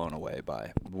was blown away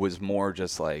by. Was more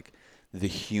just like the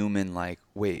human, like,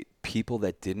 wait, people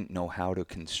that didn't know how to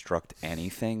construct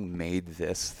anything made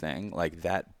this thing. Like,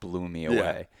 that blew me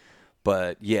away.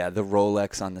 But yeah, the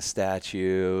Rolex on the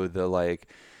statue,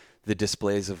 the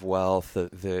displays of wealth,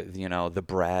 the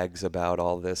brags about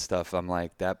all this stuff. I'm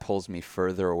like, that pulls me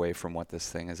further away from what this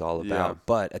thing is all about. Yeah.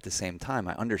 But at the same time,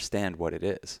 I understand what it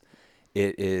is.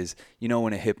 It is,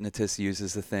 when a hypnotist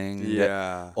uses the thing,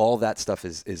 Yeah. all that stuff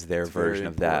is their It's very version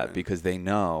of that, important. because they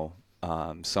know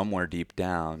somewhere deep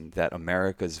down that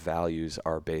America's values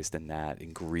are based in that,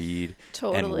 in greed and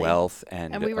Totally. wealth,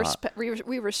 and we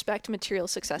respect material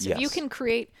success. If you Yes. can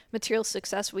create material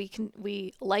success,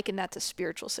 we liken that to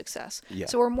spiritual success. Yeah.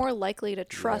 So we're more likely to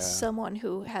trust Yeah. someone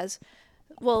who has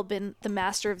been the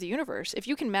master of the universe. If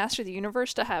you can master the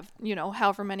universe to have,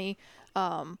 however many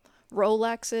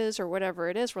Rolexes or whatever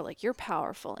it is, we're like, you're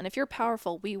powerful. And if you're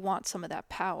powerful, we want some of that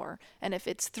power. And if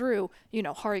it's through,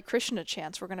 Hare Krishna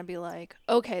chants, we're going to be like,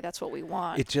 okay, that's what we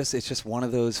want. It's just one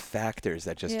of those factors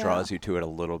that just draws you to it a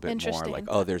little bit more. Interesting. Like,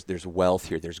 oh, there's wealth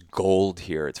here, there's gold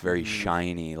here. It's very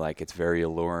shiny, like it's very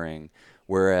alluring.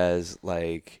 Whereas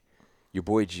like your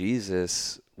boy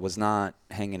Jesus was not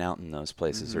hanging out in those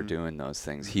places or doing those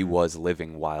things. He was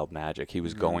living wild magic. He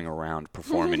was going around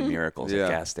performing miracles at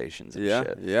gas stations and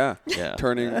shit. Yeah. Yeah.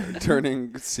 Turning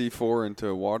C4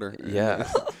 into water.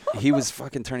 Yeah. He was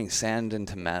fucking turning sand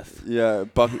into meth. Yeah,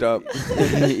 bucked up.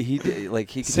 he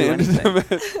could Sand do into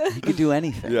anything. He could do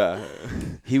anything. Yeah.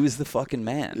 He was the fucking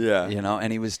man. Yeah.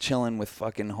 And he was chilling with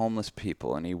fucking homeless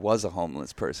people, and he was a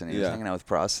homeless person. He was hanging out with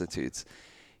prostitutes.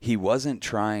 He wasn't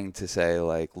trying to say,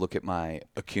 like, look at my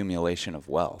accumulation of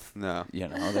wealth. No.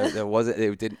 There wasn't,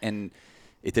 it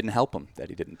didn't help him that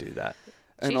he didn't do that.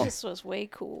 Jesus was way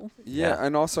cool. Yeah,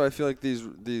 and also I feel like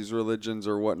these religions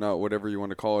or whatnot, whatever you want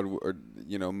to call it, or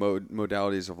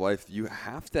modalities of life, you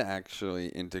have to actually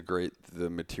integrate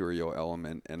the material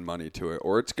element and money to it,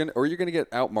 or you're gonna get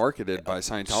outmarketed by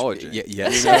Scientology.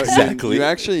 Yes, exactly. You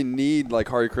actually need like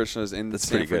Hare Krishnas in That's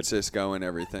San Francisco and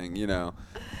everything,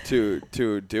 to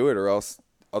do it, or else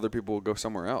other people will go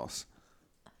somewhere else.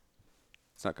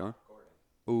 It's not going.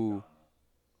 Ooh,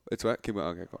 it's what? Keep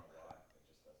going. Okay, cool.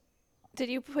 Did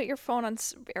you put your phone on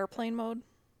airplane mode?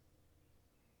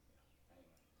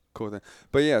 Cool thing.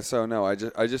 But yeah, so no, I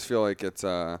just feel like it's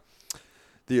the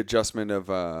adjustment of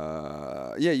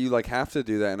you like have to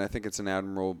do that, and I think it's an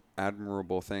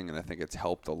admirable thing, and I think it's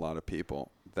helped a lot of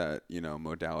people, that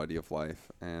modality of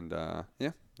life, and I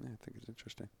think it's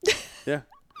interesting. Yeah.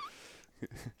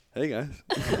 Hey guys.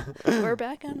 We're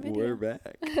back on video. We're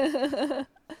back.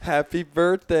 Happy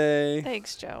birthday.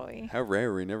 Thanks, Joey. How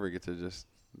rare we never get to just.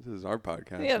 This is our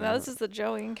podcast. Yeah, no, this is the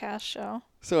Joey and Cass show.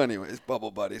 So anyways, Bubble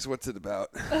Buddies, what's it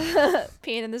about?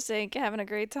 Peeing in the sink, having a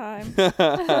great time.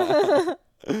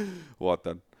 What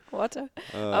then? What?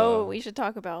 We should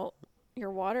talk about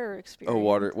your water experience. Oh,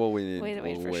 water. Well, we'll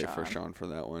wait for Sean for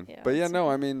that one. Yeah, but yeah, no,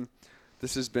 I mean,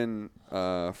 this has been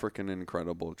a freaking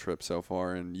incredible trip so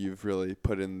far, and you've really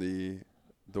put in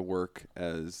the work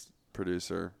as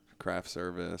producer, craft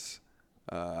service,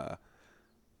 PA,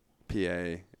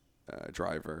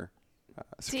 driver,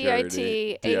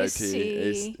 security, DIT,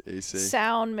 AC,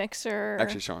 sound mixer.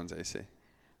 Actually, Sean's AC.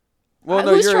 Well,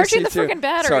 no, who's you're charging AC the too. freaking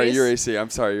batteries? Sorry, you're AC. I'm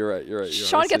sorry. You're right.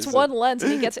 Sean gets one lens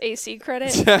and he gets AC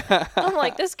credit. I'm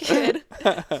like, this kid.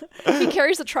 He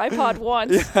carries the tripod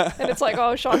once, and it's like,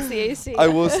 oh, Sean's the AC. I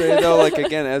will say though, like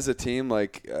again, as a team,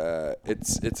 like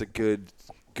it's a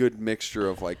good mixture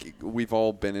of like we've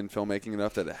all been in filmmaking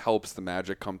enough that it helps the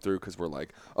magic come through, because we're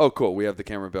like, oh, cool, we have the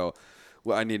camera bill.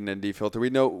 Well, I need an ND filter.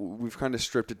 We know we've kind of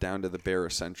stripped it down to the bare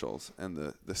essentials and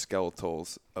the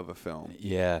skeletals of a film.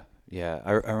 Yeah.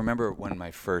 I remember when my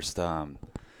first,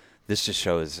 this just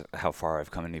shows how far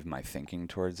I've come in even my thinking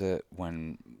towards it.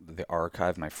 When the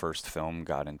Archive, my first film,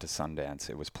 got into Sundance,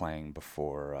 it was playing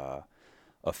before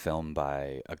a film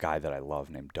by a guy that I love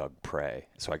named Doug Prey.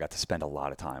 So I got to spend a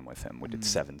lot of time with him. We did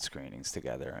 7 screenings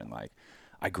together, and like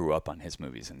I grew up on his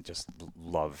movies and just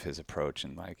love his approach.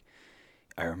 And like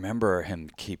I remember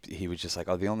he was just like,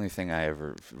 oh, the only thing I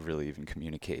ever really even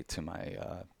communicate to my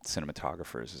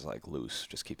cinematographers is like loose,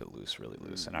 just keep it loose, really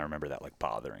loose. And I remember that like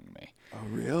bothering me. Oh,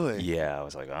 really? Yeah, I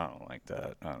was like, I don't like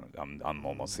that. I'm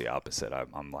almost the opposite.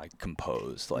 I'm like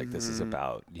composed. Like this is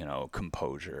about,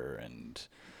 composure and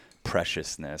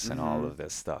preciousness and all of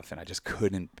this stuff. And I just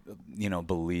couldn't,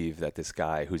 believe that this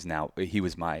guy he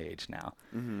was my age now.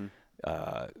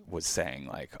 Was saying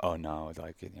like, oh no,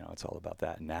 like, it's all about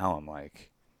that. And now I'm like,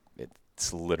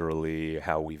 it's literally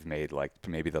how we've made like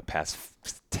maybe the past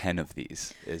 10 of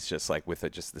these is just like with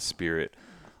just the spirit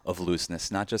of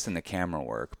looseness, not just in the camera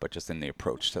work, but just in the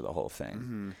approach to the whole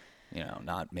thing.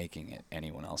 Not making it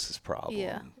anyone else's problem.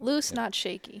 Yeah, loose, not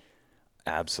shaky.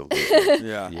 Absolutely.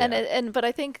 Yeah. But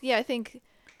I think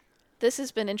this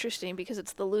has been interesting because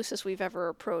it's the loosest we've ever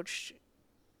approached.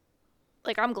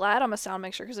 Like, I'm glad I'm a sound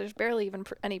mixer because there's barely even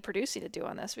any producing to do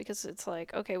on this, because it's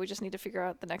like, okay, we just need to figure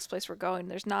out the next place we're going.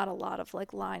 There's not a lot of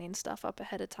like lining stuff up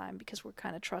ahead of time because we're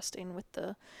kind of trusting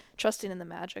in the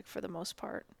magic for the most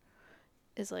part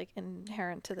is like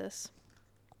inherent to this.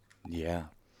 Yeah.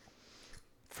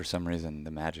 for some reason,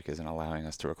 the magic isn't allowing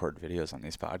us to record videos on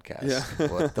these podcasts. Yeah.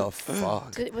 What the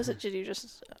fuck? Did you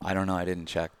just? I don't know. I didn't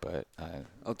check, but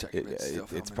I'll check if it's still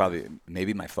it's filming. probably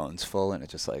maybe my phone's full and it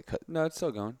just like. No, it's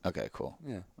still going. Okay, cool.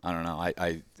 Yeah. I don't know.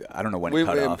 I don't know when it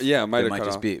cut off. Yeah, it might There have cut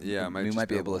just off. be. Yeah, it might we just might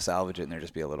be be able to salvage it, and there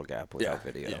just be a little gap without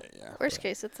video. Yeah. Worst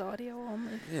case, it's audio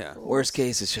only. Yeah. Worst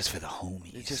case, it's just for the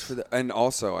homies. It's just for the, and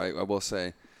also I will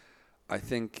say, I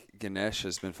think Ganesh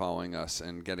has been following us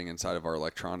and getting inside of our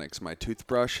electronics. My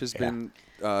toothbrush has been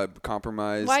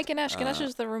compromised. Why Ganesh? Ganesh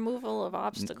is the removal of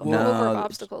obstacles. No, Remover of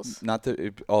obstacles. Not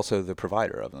also the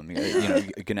provider of them.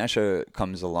 Ganesha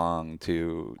comes along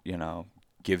to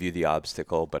give you the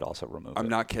obstacle, but also remove it. I'm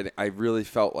not kidding. I really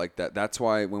felt like that. That's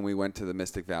why when we went to the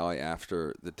Mystic Valley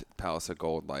after the Palace of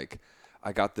Gold, like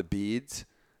I got the beads,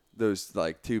 those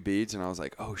like 2 beads, and I was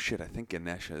like, oh shit, I think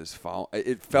Ganesha is following.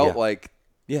 It felt like.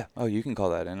 Yeah. Oh, you can call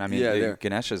that in. I mean,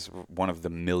 Ganesh is one of the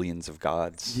millions of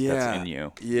gods that's in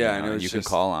you. Yeah, and it was you just, can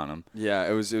call on him. Yeah,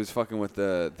 it was fucking with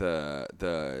the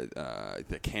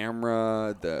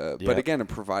camera, but again,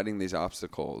 providing these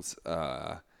obstacles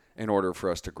in order for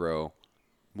us to grow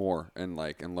more and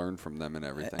learn from them and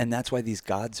everything. And that's why these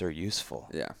gods are useful.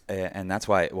 Yeah. And that's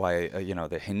why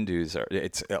the Hindus are.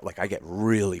 It's like I get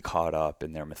really caught up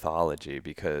in their mythology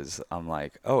because I'm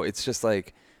like, oh, it's just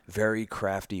like very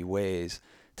crafty ways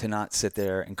to not sit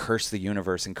there and curse the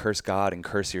universe and curse God and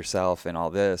curse yourself and all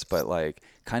this, but like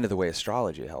kind of the way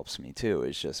astrology helps me too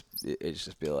is just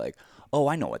be like, oh,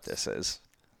 I know what this is.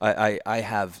 I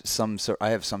have some sort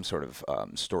of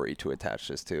story to attach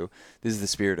this to. This is the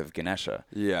spirit of Ganesha.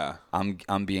 Yeah.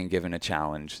 I'm being given a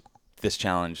challenge.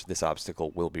 This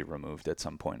obstacle will be removed at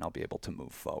some point. And I'll be able to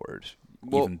move forward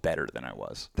even better than I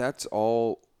was. That's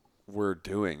all we're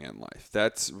doing in life.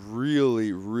 That's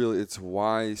really, really, it's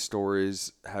why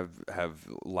stories have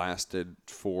lasted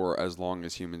for as long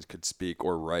as humans could speak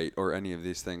or write or any of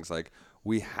these things. Like,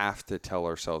 we have to tell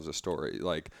ourselves a story.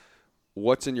 Like,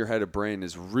 what's in your head of brain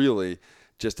is really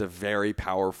just a very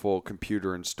powerful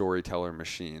computer and storyteller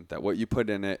machine that what you put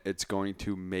in it, it's going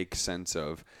to make sense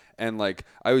of. And like,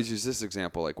 I always use this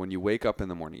example, like when you wake up in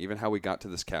the morning, even how we got to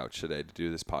this couch today to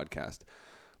do this podcast,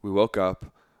 we woke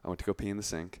up, I went to go pee in the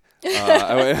sink.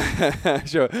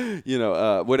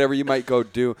 Whatever you might go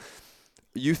do.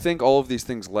 You think all of these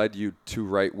things led you to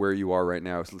right where you are right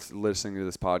now, listening to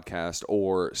this podcast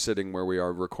or sitting where we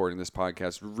are recording this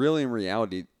podcast. Really, in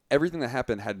reality, everything that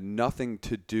happened had nothing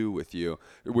to do with you,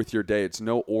 with your day. It's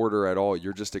no order at all.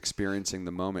 You're just experiencing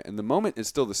the moment. And the moment is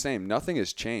still the same. Nothing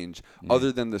has changed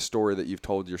other than the story that you've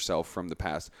told yourself from the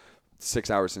past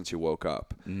 6 hours since you woke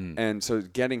up. And so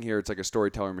getting here, it's like a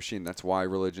storyteller machine. That's why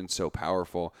religion's so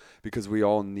powerful, because we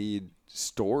all need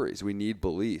stories. We need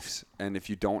beliefs. And if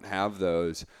you don't have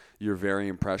those, you're very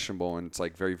impressionable and it's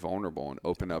like very vulnerable and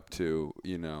open up to,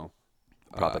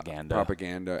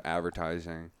 propaganda,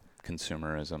 advertising,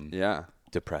 consumerism,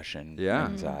 depression, Yeah.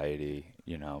 anxiety,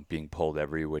 being pulled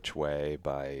every which way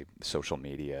by social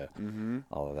media,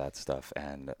 all of that stuff.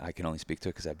 And I can only speak to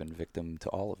it because I've been victim to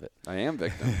all of it. I am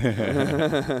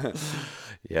victim.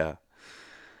 Yeah.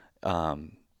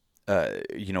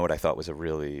 What I thought was a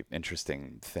really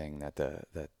interesting thing that the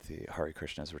Hare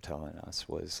Krishnas were telling us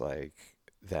was like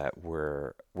that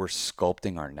we're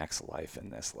sculpting our next life in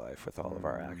this life with all of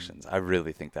our actions. I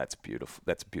really think that's beautiful.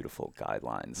 That's beautiful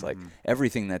guidelines. Like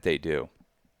everything that they do,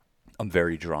 I'm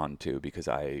very drawn to because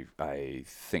I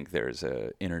think there's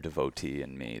a inner devotee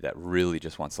in me that really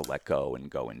just wants to let go and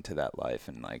go into that life.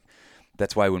 And like,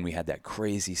 that's why when we had that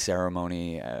crazy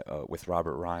ceremony with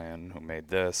Robert Ryan, who made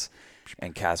this,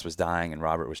 and Cass was dying and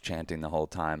Robert was chanting the whole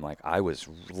time, like I was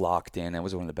locked in. It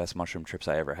was one of the best mushroom trips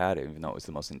I ever had, even though it was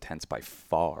the most intense by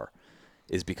far,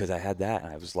 is because I had that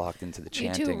and I was locked into the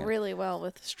chanting. You do really well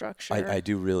with structure. I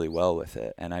do really well with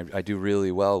it. And I do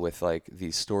really well with like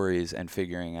these stories and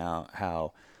figuring out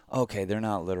how, okay, they're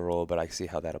not literal, but I see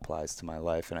how that applies to my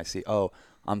life. And I see,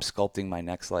 I'm sculpting my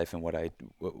next life and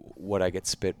what I get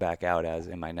spit back out as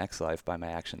in my next life by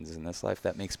my actions in this life.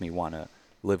 That makes me want to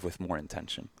live with more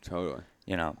intention. Totally.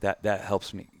 That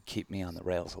helps me keep me on the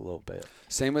rails a little bit.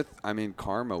 Same with,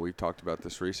 karma. We've talked about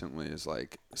this recently, is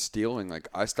like stealing. Like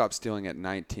I stopped stealing at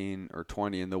 19 or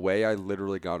 20. And the way I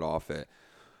literally got off it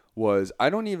was, I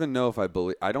don't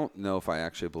know if I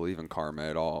actually believe in karma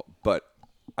at all, but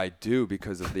I do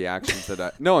because of the actions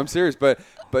that no, I'm serious, but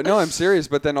I'm serious.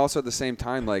 But then also at the same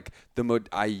time, like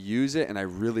I use it and I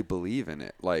really believe in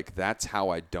it. Like that's how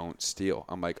I don't steal.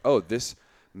 I'm like, oh, this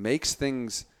makes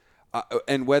things,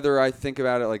 and whether I think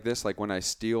about it like this, like when I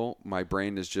steal, my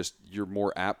brain is just, you're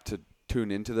more apt to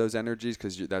tune into those energies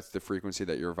because that's the frequency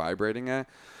that you're vibrating at,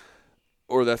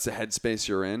 or that's the headspace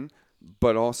you're in.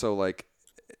 But also like,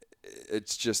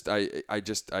 it's just I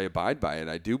abide by it.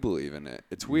 I do believe in it.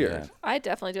 It's weird. Yeah. I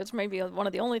definitely do. It's maybe one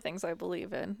of the only things I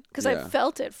believe in because Yeah. I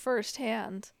felt it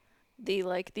firsthand, the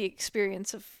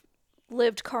experience of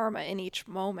lived karma in each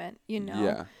moment,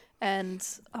 Yeah. And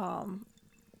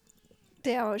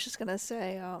damn, I was just gonna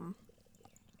say, I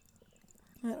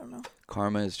don't know.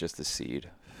 Karma is just a seed.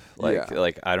 Yeah.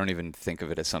 Like I don't even think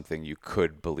of it as something you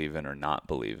could believe in or not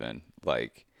believe in.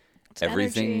 Like It's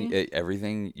everything energy.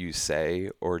 everything you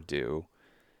say or do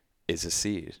is a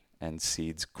seed, and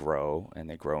seeds grow, and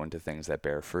they grow into things that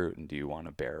bear fruit. And do you want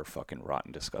to bear fucking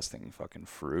rotten, disgusting fucking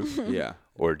fruit? Yeah.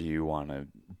 Or do you want to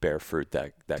bear fruit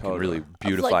that can Totally. really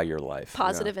beautify your life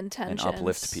Positive and intentions.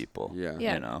 uplift people? Yeah.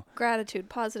 Yeah. You know? Gratitude,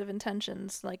 positive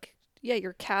intentions. Like, yeah,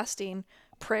 you're casting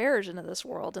prayers into this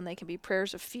world, and they can be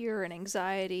prayers of fear and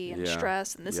anxiety and Yeah.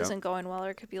 stress, and this Yep. isn't going well. Or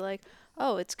it could be like,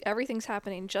 oh, everything's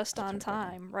happening just on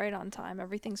time, right on time.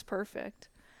 Everything's perfect.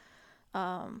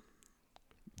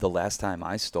 The last time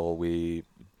I stole, we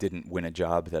didn't win a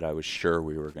job that I was sure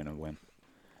we were going to win.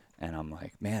 And I'm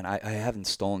like, man, I haven't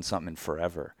stolen something in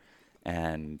forever.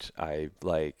 And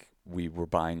we were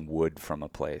buying wood from a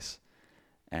place.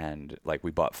 And like we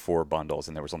bought 4 bundles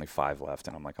and there was only 5 left.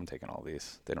 And I'm like, I'm taking all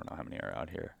these. They don't know how many are out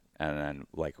here. And then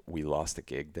like we lost the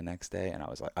gig the next day. And I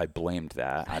was like, I blamed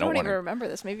that. I don't even remember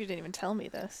this. Maybe you didn't even tell me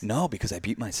this. No, because I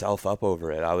beat myself up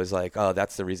over it. I was like, oh,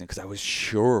 that's the reason. Because I was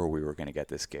sure we were going to get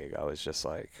this gig. I was just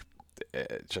like,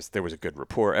 there was a good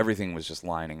rapport. Everything was just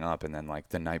lining up. And then like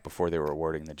the night before they were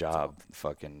awarding the job,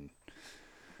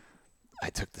 I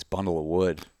took this bundle of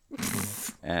wood.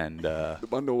 And The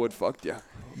bundle would fucked you.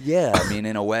 yeah, I mean,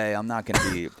 in a way, I'm not going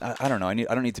to be. I don't know. I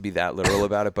don't need to be that literal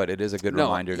about it, but it is a good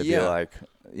reminder to be like,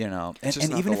 and just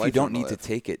not even the if you life don't you need to live.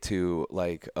 take it to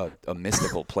like a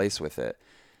mystical place with it,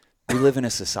 we live in a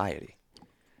society.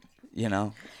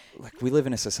 Like we live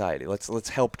in a society. Let's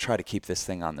help try to keep this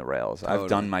thing on the rails. Totally. I've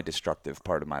done my destructive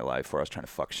part of my life where I was trying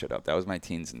to fuck shit up. That was my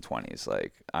teens and 20s.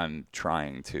 Like I'm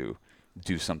trying to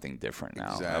do something different now.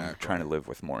 I'm Exactly. trying to live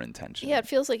with more intention. Yeah, it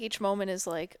feels like each moment is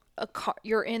like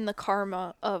you're in the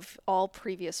karma of all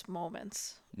previous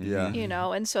moments. Yeah.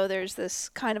 And so there's this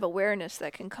kind of awareness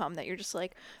that can come that you're just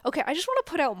like, okay, I just want to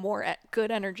put out more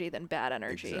good energy than bad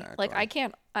energy. Like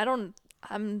Exactly. I don't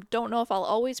know if I'll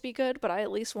always be good, but I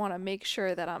at least want to make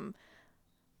sure that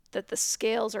that the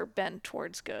scales are bent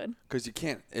towards good. Because you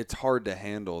can't. It's hard to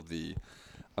handle the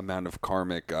amount of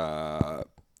karmic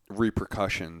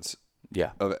repercussions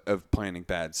Yeah. of planting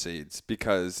bad seeds,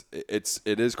 because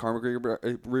it is karmic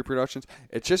repercussions.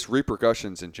 It's just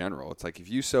repercussions in general. It's like if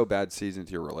you sow bad seeds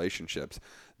into your relationships,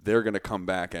 they're going to come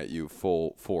back at you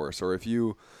full force. Or if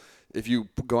you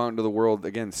go out into the world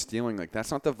again stealing, like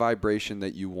that's not the vibration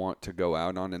that you want to go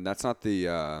out on, and that's not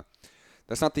the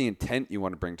intent you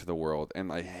want to bring to the world.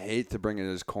 And I hate to bring it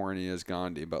as corny as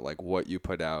Gandhi, but like what you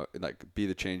put out, like be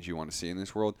the change you want to see in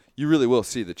this world. You really will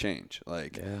see the change.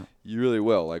 Like you really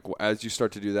will. Like as you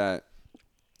start to do that.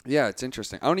 Yeah, it's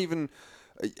interesting. I'm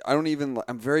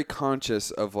very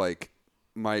conscious of like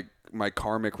my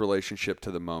karmic relationship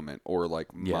to the moment, or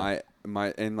like my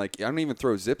and like I don't even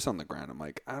throw zips on the ground. I'm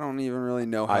like, I don't even really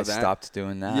know how I stopped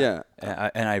doing that. Yeah.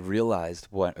 And I realized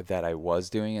that I was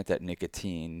doing it, that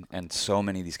nicotine and so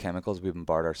many of these chemicals we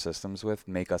bombard our systems with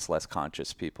make us less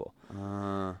conscious people.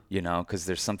 Because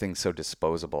there's something so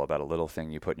disposable about a little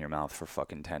thing you put in your mouth for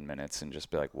fucking 10 minutes and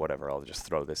just be like, whatever, I'll just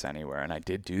throw this anywhere. And I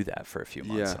did do that for a few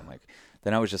months. Yeah. I'm like,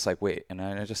 then I was just like, wait, and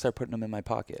I just started putting them in my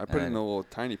pocket. I put it in a little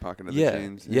tiny pocket of the yeah,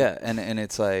 jeans. yeah, and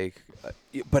it's like,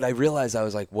 but I realized I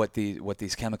was like, what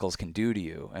these chemicals can do to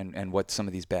you, and what some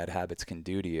of these bad habits can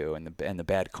do to you, and the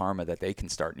bad karma that they can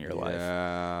start in your life,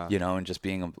 and just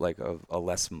being a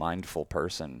less mindful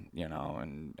person,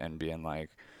 and being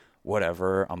like,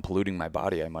 whatever, I'm polluting my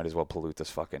body, I might as well pollute this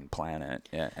fucking planet.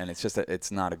 Yeah, and it's just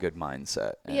it's not a good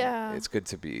mindset. And Yeah. it's good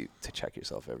to check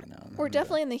yourself every now and then. We're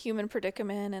definitely in the human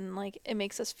predicament, and like it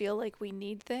makes us feel like we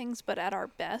need things, but at our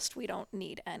best we don't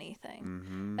need anything.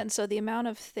 Mm-hmm. And so the amount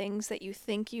of things that you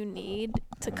think you need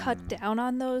to cut down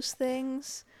on those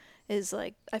things is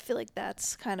like, I feel like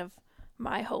that's kind of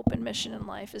my hope and mission in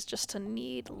life, is just to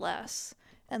need less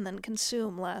and then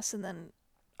consume less and then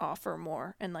offer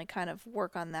more, and like kind of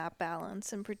work on that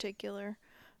balance in particular.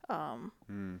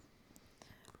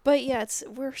 But yeah,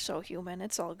 we're so human.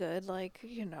 It's all good,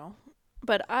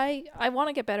 But I want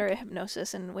to get better at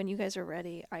hypnosis, and when you guys are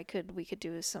ready, we could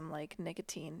do some like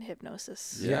nicotine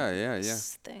hypnosis. Yeah.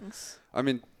 Things. I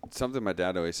mean, something my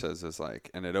dad always says is like,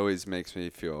 and it always makes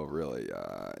me feel really,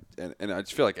 and I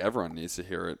just feel like everyone needs to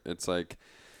hear it. It's like,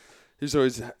 he's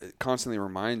always constantly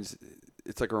reminds,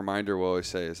 it's like a reminder we'll always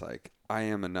say is like, I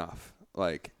am enough.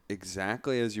 Like,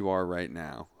 exactly as you are right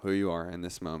now, who you are in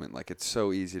this moment. Like, it's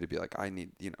so easy to be like, I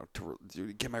need,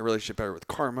 to get my relationship better with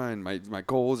karma and my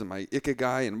goals and my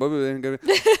ikigai and blah, blah, blah,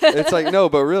 blah. It's like, no,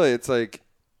 but really, it's like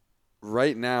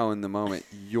right now in the moment,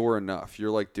 you're enough.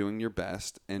 You're like doing your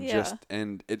best and Yeah.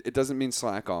 and it doesn't mean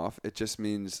slack off. It just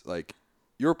means like,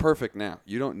 you're perfect now.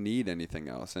 You don't need anything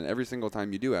else. And every single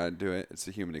time you do add to it, it's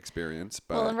a human experience.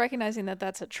 But Well, and recognizing that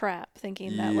that's a trap,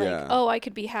 thinking that like, yeah, oh, I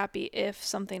could be happy if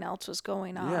something else was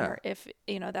going on, yeah. or if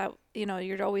that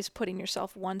you're always putting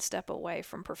yourself one step away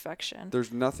from perfection.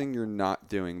 There's nothing you're not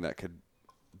doing that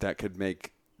could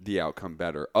make the outcome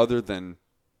better, other than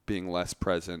being less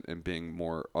present and being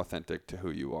more authentic to who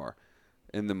you are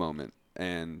in the moment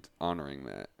and honoring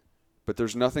that. But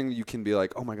there's nothing you can be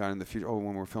like, oh my God, in the future, oh,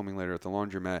 when we're filming later at the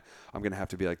laundromat, I'm going to have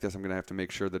to be like this. I'm going to have to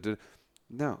make sure that.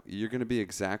 No, you're going to be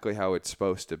exactly how it's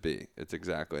supposed to be. It's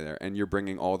exactly there. And you're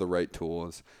bringing all the right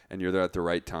tools, and you're there at the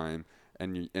right time,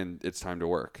 and it's time to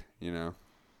work,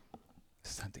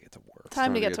 It's time to get to work.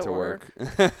 Time to get to work.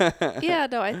 Yeah,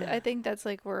 no, I think that's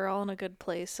like we're all in a good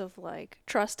place of like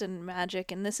trust and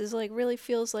magic, and this is like really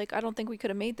feels like I don't think we could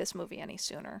have made this movie any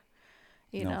sooner,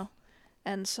 you No. know,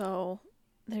 and so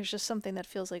there's just something that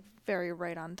feels like very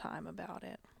right on time about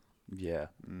it. Yeah.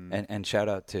 And shout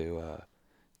out to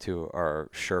our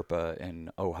Sherpa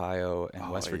in Ohio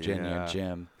and West Virginia, yeah.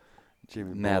 Jim.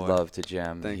 Jimmy Mad boy. love to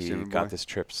Jim. Thanks, he Jimmy got boy. this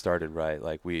trip started right.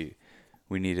 Like we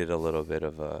needed a little bit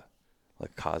of a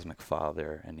like cosmic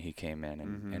father, and he came in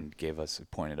and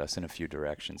pointed us in a few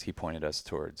directions. He pointed us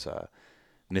towards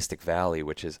Mystic Valley,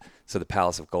 which is, so the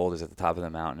Palace of Gold is at the top of the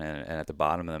mountain, and at the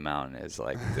bottom of the mountain is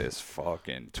like this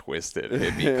fucking twisted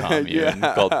hippie commune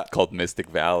called Mystic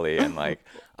Valley. And like,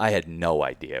 I had no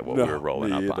idea what we were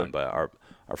rolling up on, but our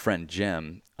friend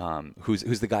Jim,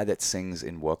 who's the guy that sings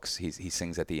in Wooks, he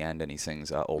sings at the end, and he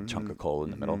sings Old Chunk of Coal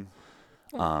in the middle.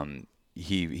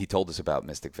 He told us about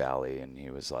Mystic Valley, and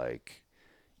he was like,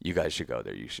 you guys should go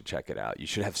there. You should check it out. You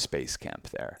should have space camp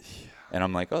there. Yeah. And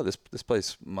I'm like, oh, this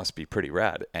place must be pretty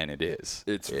rad, and it is.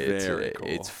 It's very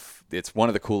cool. It's one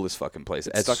of the coolest fucking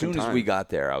places. As soon as we got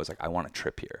there, I was like, I want a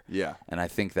trip here. Yeah. And I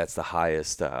think that's the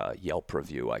highest Yelp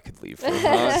review I could leave for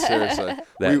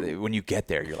Seriously. when you get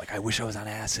there, you're like, I wish I was on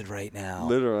acid right now.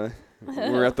 Literally.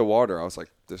 We were at the water. I was like,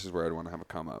 this is where I'd want to have a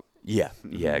come up. Yeah,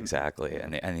 exactly.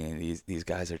 And these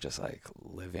guys are just like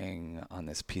living on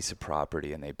this piece of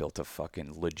property, and they built a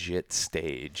fucking legit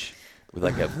stage with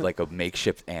like a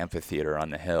makeshift amphitheater on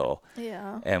the hill.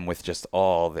 Yeah. And with just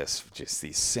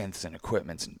these synths and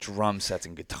equipments and drum sets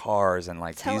and guitars, and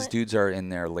like these dudes are in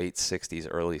their late 60s,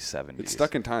 early 70s. It's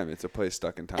stuck in time. It's a place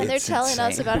stuck in time. And they're telling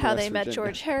us insane. about how West they met Virginia.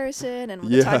 George Harrison and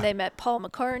the time they met Paul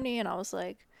McCartney, and I was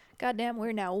like, God damn,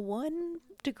 we're now 1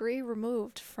 degree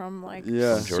removed from like From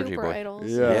Georgie super boy. idols.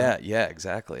 Yeah,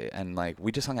 exactly. And like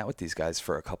we just hung out with these guys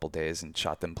for a couple days and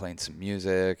shot them playing some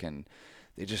music, and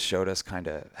they just showed us kind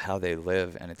of how they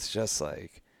live, and it's just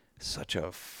like such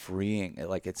a freeing,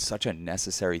 like it's such a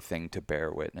necessary thing to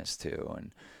bear witness to.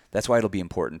 And that's why it'll be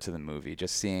important to the movie,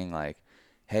 just seeing like,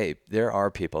 hey, there are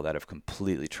people that have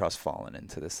completely trust fallen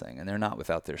into this thing, and they're not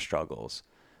without their struggles,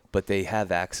 but they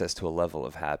have access to a level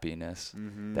of happiness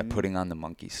that putting on the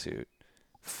monkey suit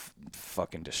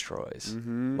fucking destroys.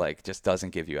 Like, just doesn't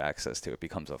give you access to. It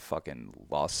becomes a fucking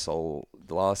lost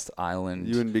island.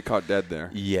 You wouldn't be caught dead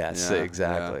there. Yes,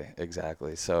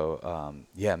 exactly. So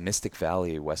Mystic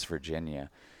Valley, West Virginia.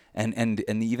 And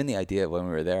even the idea when we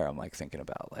were there, I'm like thinking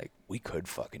about like, we could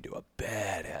fucking do a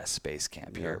badass space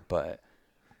camp here, but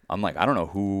I'm like, I don't know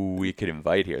who we could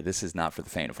invite here. This is not for the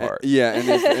faint of heart.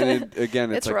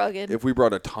 Again, it's like, rugged. if we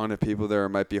brought a ton of people there, it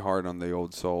might be hard on the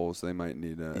old souls. They might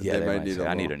need a. Yeah, they might need say, a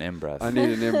I need an in-breath. I need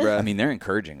an in-breath. I mean, they're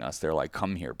encouraging us. They're like,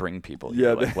 come here, bring people here.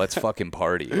 Yeah, like, let's fucking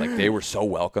party. Like, they were so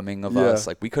welcoming of us.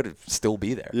 Like, we could still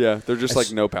be there. Yeah, they're just like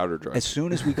no powder dry. As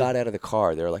soon as we got out of the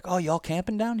car, they were like, oh, y'all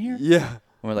camping down here? Yeah.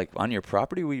 And we're like, on your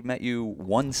property? We met you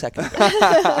 1 second ago.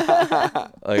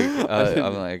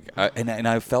 I'm like, and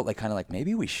I felt like kind of like,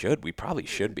 maybe we probably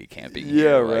should be camping here.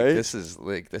 Yeah, like, right. This is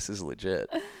legit.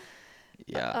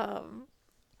 Yeah.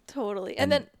 Totally.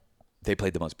 And then they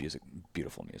played the most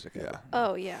beautiful music ever.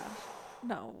 oh yeah,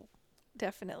 no,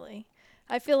 definitely.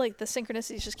 I feel like the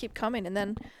synchronicities just keep coming. And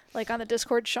then, like, on the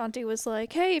Discord, Shanti was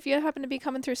like, hey, if you happen to be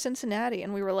coming through Cincinnati.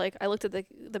 And we were like, I looked at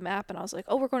the map, and I was like,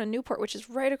 oh, we're going to Newport, which is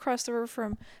right across the river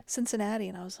from Cincinnati.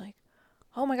 And I was like,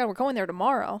 oh, my God, we're going there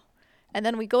tomorrow. And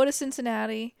then we go to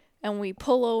Cincinnati, and we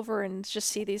pull over and just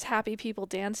see these happy people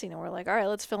dancing. And we're like, all right,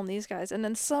 let's film these guys. And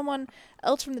then someone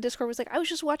else from the Discord was like, I was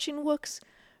just watching Wook's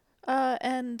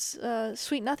and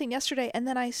Sweet Nothing yesterday, and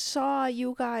then I saw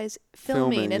you guys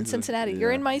filming in Cincinnati.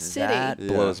 You're in my city. That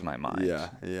blows my mind.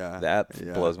 Yeah. That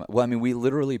blows my. Well, I mean, we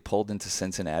literally pulled into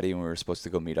Cincinnati and we were supposed to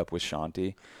go meet up with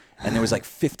Shanti, and there was like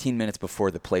 15 minutes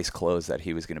before the place closed that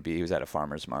he was going to be. He was at a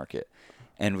farmer's market.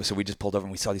 And so we just pulled over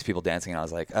and we saw these people dancing, and I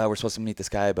was like, "Oh, we're supposed to meet this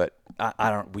guy, but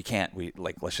we can't.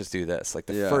 Let's just do this." Like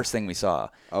the first thing we saw,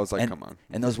 I was like, "Come on!"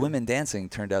 And those women dancing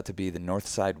turned out to be the North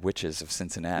Side Witches of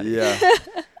Cincinnati. Yeah,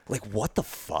 like what the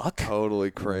fuck?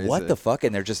 Totally crazy. What the fuck?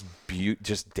 And they're just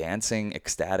dancing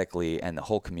ecstatically, and the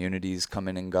whole community's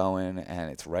coming and going,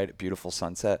 and it's right at beautiful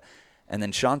sunset. And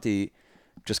then Shanti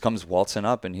just comes waltzing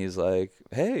up, and he's like,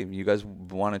 "Hey, you guys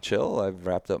want to chill? I've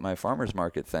wrapped up my farmer's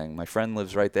market thing. My friend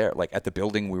lives right there, like at the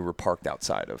building we were parked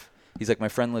outside of." He's like, "My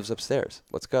friend lives upstairs.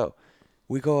 Let's go."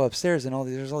 We go upstairs, and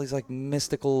there's all these like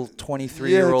mystical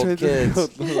 23-year-old kids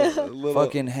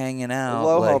fucking hanging out.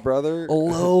 Aloha, like, brother.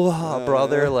 Aloha,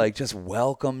 brother. Like just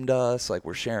welcomed us. Like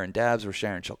we're sharing dabs. We're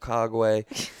sharing Chicago.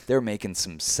 They were making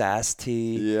some sass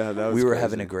tea. Yeah, that was we were crazy.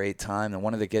 having a great time. And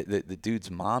one of the dude's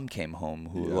mom came home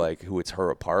who it's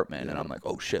her apartment. And I'm like,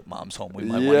 oh shit, mom's home. We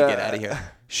might want to get out of here.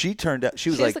 She turned out.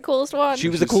 She was like the coolest one. She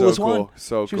was the She's coolest so cool. one.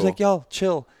 So she was cool. like, yo,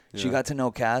 chill. Yeah. She got to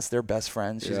know Cass. They're best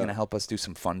friends. She's gonna help us do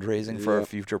some fundraising for our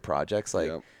future projects. Like,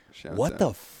 what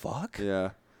the fuck?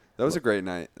 Yeah, that was a great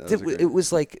night. It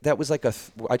was like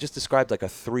I just described like a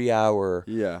 3-hour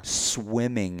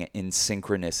swimming in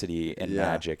synchronicity and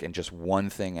magic, and just one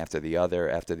thing after the other,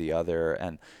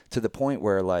 and to the point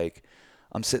where like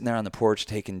I'm sitting there on the porch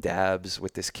taking dabs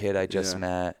with this kid I just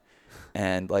met.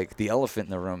 And like the elephant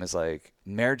in the room is like,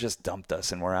 Mare just dumped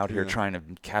us and we're out here trying to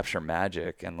capture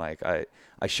magic. And like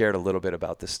I shared a little bit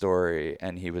about the story,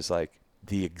 and he was like,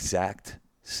 the exact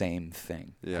same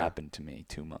thing happened to me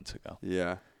 2 months ago.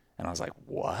 Yeah. And I was like,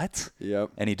 what? Yep.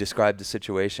 And he described the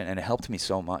situation, and it helped me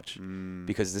so much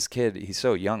because this kid, he's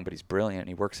so young, but he's brilliant.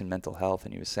 He works in mental health,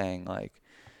 and he was saying like,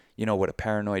 you know, what a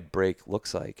paranoid break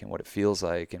looks like and what it feels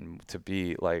like, and to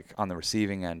be like on the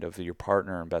receiving end of your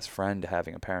partner and best friend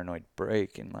having a paranoid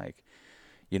break, and like,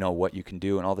 you know, what you can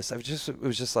do and all this stuff. It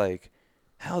was just like,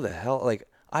 how the hell? Like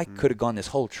I could have gone this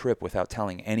whole trip without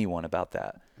telling anyone about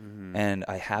that. And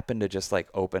I happened to just like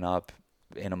open up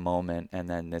in a moment. And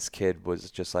then this kid was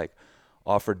just like,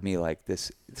 offered me like this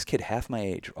kid half my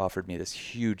age offered me this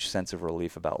huge sense of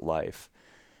relief about life.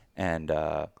 And,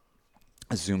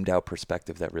 a zoomed out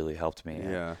perspective that really helped me.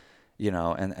 Yeah. You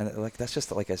know, and like, that's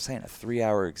just like I was saying, a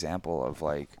 3-hour example of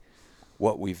like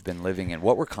what we've been living in,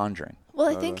 what we're conjuring. Well,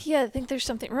 I think there's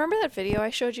something. Remember that video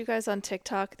I showed you guys on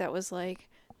TikTok that was like,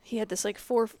 he had this like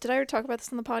did I ever talk about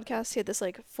this on the podcast? He had this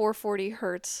like 440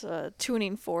 hertz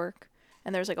tuning fork,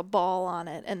 and there's like a ball on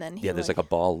it, and then there's like a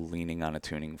ball leaning on a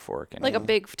tuning fork, like a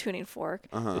big tuning fork,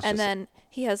 and then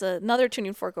he has another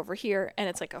tuning fork over here, and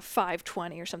it's like a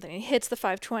 520 or something, and he hits the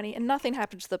 520 and nothing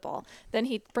happens to the ball. Then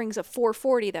he brings a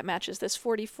 440 that matches this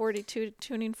 4042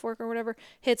 tuning fork or whatever,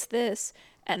 hits this,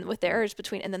 and with the errors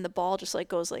between, and then the ball just like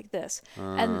goes like this.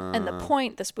 And the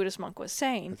point this Buddhist monk was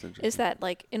saying is that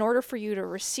like in order for you to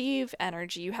receive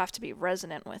energy, you have to be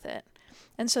resonant with it.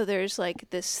 And so there's like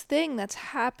this thing that's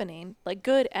happening, like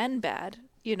good and bad,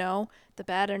 you know, the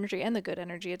bad energy and the good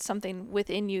energy. It's something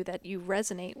within you that you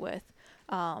resonate with,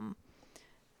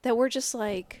 that we're just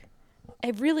like,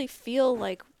 I really feel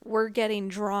like we're getting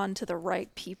drawn to the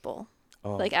right people.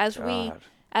 Like as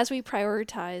we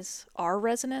prioritize our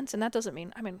resonance, and that doesn't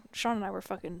mean, I mean, Sean and I were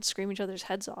fucking screaming each other's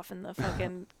heads off in the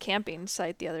fucking camping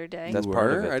site the other day. That's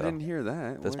part of it, I didn't hear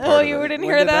that. That's Oh, you didn't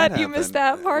hear that? You missed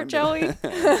that part, Joey?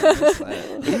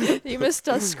 You missed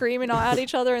us screaming at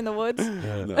each other in the woods?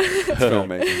 No, that's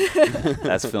filmmaking.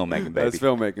 That's filmmaking, baby. That's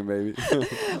filmmaking,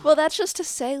 baby. Well, that's just to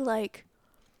say, like,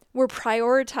 we're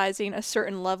prioritizing a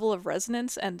certain level of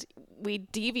resonance, and we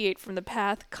deviate from the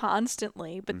path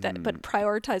constantly, but but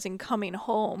prioritizing coming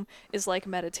home is like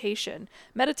meditation.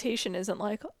 Meditation isn't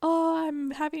like, oh,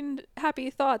 I'm having happy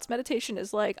thoughts. Meditation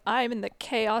is like, I'm in the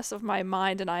chaos of my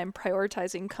mind and I am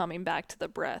prioritizing coming back to the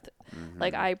breath.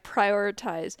 Like I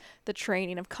prioritize the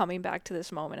training of coming back to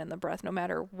this moment in the breath, no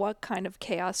matter what kind of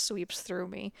chaos sweeps through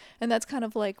me. And that's kind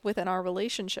of like within our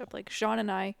relationship. Like Sean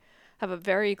and I have a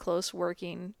very close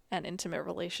working and intimate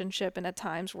relationship, and at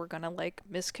times we're gonna like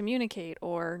miscommunicate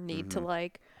or need to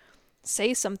like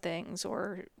say some things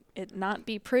or it not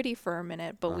be pretty for a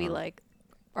minute, but we like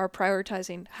are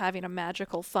prioritizing having a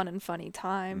magical, fun and funny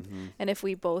time. And if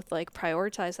we both like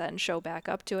prioritize that and show back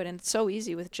up to it, and it's so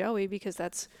easy with Joey because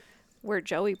that's where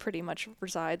Joey pretty much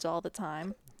resides all the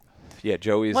time. Yeah,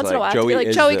 Joey's Once in a while, I like have to be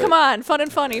like, Joey, come on, fun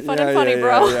and funny, bro.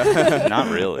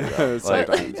 Not really. Though.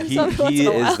 Like, he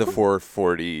is the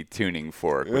 440 tuning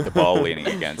fork with the ball leaning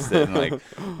against it, and like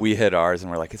we hit ours,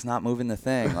 and we're like, it's not moving the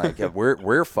thing. Like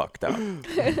we're fucked up.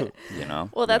 You know.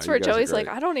 Well, that's you where guys are Joey's like,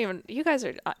 great. you guys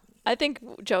are. I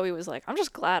think Joey was like, I'm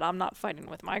just glad I'm not fighting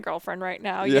with my girlfriend right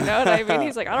now. You know what I mean?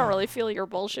 He's like, I don't really feel your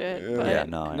bullshit. But Yeah,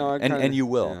 no, No, I and kinda- you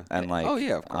will, yeah. and like, Oh,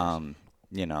 yeah, of course.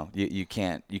 you know, you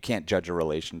can't judge a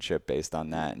relationship based on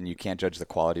that, and you can't judge the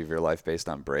quality of your life based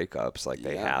on breakups. Like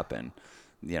they Yeah. happen,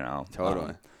 you know.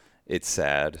 Totally. It's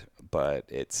sad, but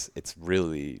it's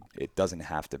really, it doesn't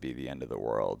have to be the end of the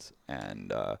world.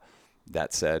 And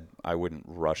that said, I wouldn't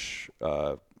rush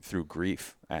through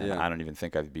grief, and Yeah. I don't even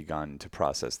think I've begun to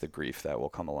process the grief that will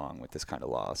come along with this kind of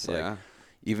loss. Like, Yeah.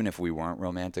 even if we weren't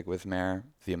romantic with Mare,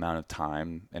 the amount of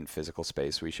time and physical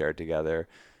space we shared together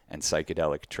and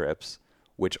psychedelic trips,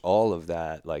 which all of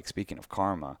that, like speaking of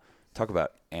karma, talk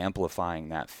about amplifying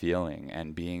that feeling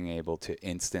and being able to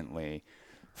instantly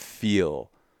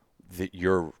feel that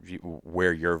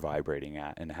where you're vibrating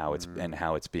at and how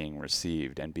it's being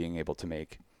received, and being able to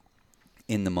make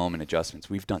in the moment adjustments.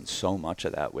 We've done so much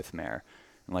of that with Mare.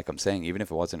 And like I'm saying, even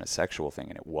if it wasn't a sexual thing,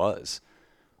 and it was,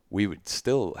 we would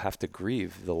still have to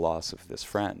grieve the loss of this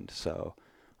friend. So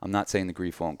I'm not saying the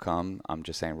grief won't come. I'm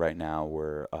just saying right now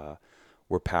we're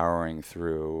powering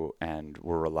through, and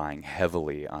we're relying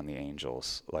heavily on the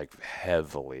angels, like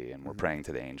heavily. And we're praying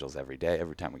to the angels every day.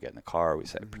 Every time we get in the car, we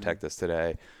say, protect us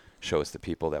today, show us the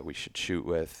people that we should shoot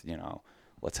with, you know,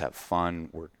 let's have fun.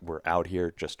 We're out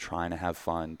here just trying to have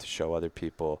fun, to show other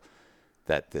people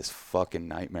that this fucking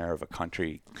nightmare of a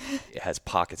country has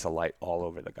pockets of light all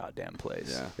over the goddamn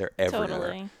place. Yeah. They're everywhere.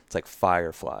 Totally. It's like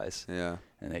fireflies. Yeah.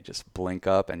 And they just blink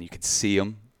up, and you could see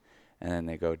them, and then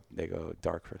they go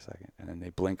dark for a second, and then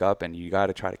they blink up, and you got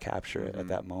to try to capture it at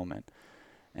that moment.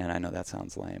 And I know that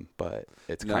sounds lame, but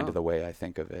it's kind of the way I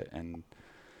think of it. And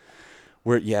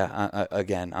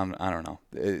again, I don't know.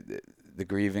 The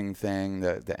grieving thing,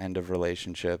 the end of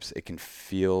relationships, it can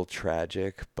feel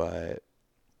tragic, but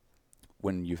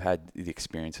when you've had the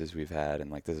experiences we've had, and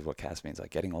like this is what Cass means,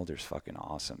 like getting older is fucking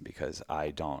awesome, because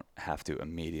I don't have to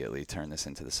immediately turn this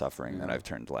into the suffering that I've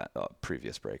turned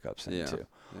previous breakups into,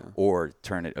 or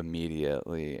turn it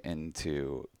immediately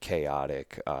into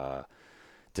chaotic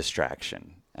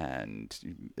distraction and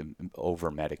over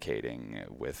medicating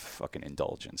with fucking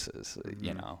indulgences.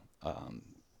 You know,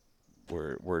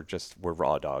 we're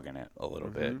raw dogging it a little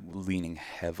bit, leaning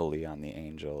heavily on the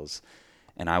angels.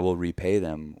 And I will repay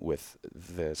them with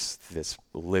this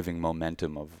living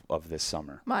momentum of this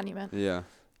summer. Monument. Yeah.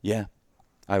 Yeah,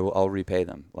 I'll repay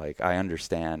them. Like, I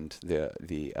understand the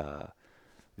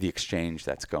exchange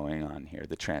that's going on here,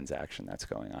 the transaction that's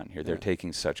going on here. They're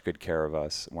taking such good care of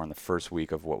us. We're on the first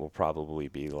week of what will probably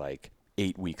be like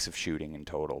 8 weeks of shooting in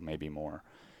total, maybe more.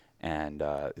 And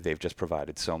they've just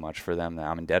provided so much for them that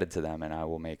I'm indebted to them, and I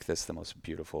will make this the most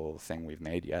beautiful thing we've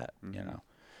made yet. You know.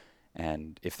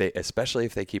 And especially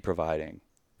if they keep providing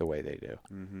the way they do,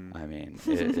 I mean,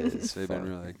 it is They've been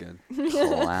really good.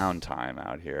 clown time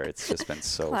out here. It's just been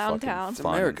so Clown fucking town.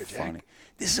 fun America, and Jack. funny.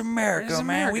 This is America, This is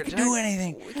man. America, We can Jack. do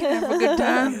anything. We can have a good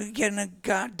time. Getting a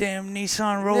goddamn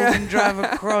Nissan Rogue and drive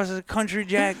across the country,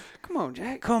 Jack. Come on,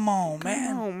 Jack. Come on,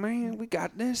 man. Come on, man. We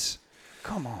got this.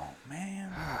 Come on,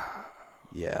 man.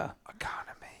 Yeah.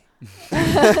 Economy.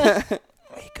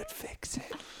 We could fix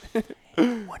it.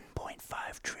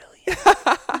 1.5 trillion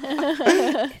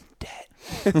in debt.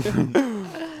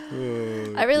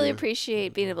 I really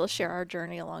appreciate being able to share our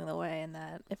journey along the way, and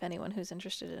that if anyone who's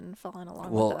interested in following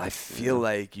along Well, with us. I feel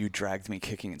like you dragged me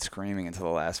kicking and screaming into the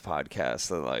last podcast.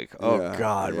 So like, oh Yeah,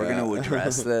 God, we're yeah. going to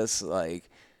address this. Like,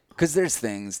 because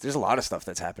there's a lot of stuff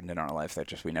that's happened in our life that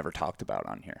just we never talked about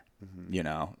on here, you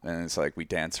know? And it's like we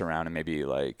dance around, and maybe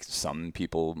like some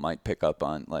people might pick up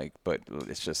on, like, but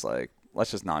it's just like,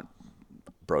 let's just not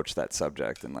broach that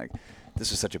subject. And like,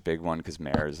 this was such a big one because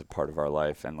Mare is a part of our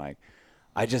life. And like,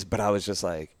 I was just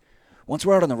like, once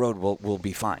we're out on the road, we'll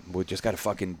be fine. We just got to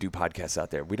fucking do podcasts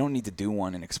out there. We don't need to do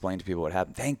one and explain to people what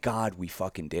happened. Thank God we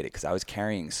fucking did it, because I was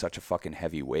carrying such a fucking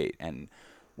heavy weight. And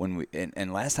when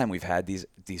and last time we've had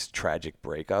these tragic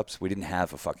breakups, we didn't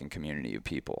have a fucking community of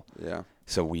people. Yeah.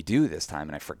 So we do this time,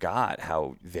 and I forgot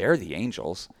how they're the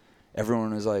angels.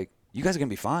 Everyone was like, you guys are going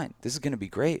to be fine. This is going to be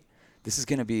great. This is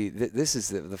going to be, this is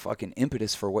the fucking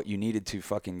impetus for what you needed to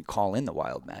fucking call in the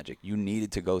wild magic. You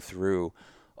needed to go through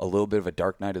a little bit of a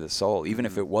dark night of the soul, even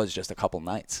if it was just a couple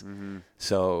nights.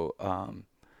 So,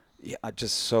 yeah, I'm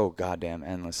just so goddamn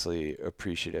endlessly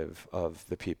appreciative of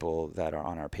the people that are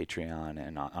on our Patreon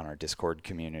and on our Discord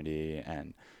community.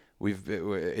 And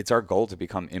It's our goal to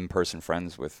become in-person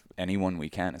friends with anyone we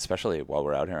can, especially while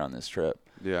we're out here on this trip.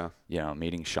 Yeah.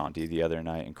 Meeting Shanti the other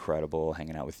night, incredible.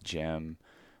 Hanging out with Jim,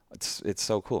 it's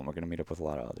so cool. And we're gonna meet up with a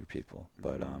lot of other people.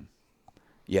 But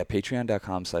yeah,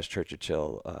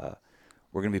 Patreon.com/churchofchill.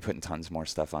 We're gonna be putting tons more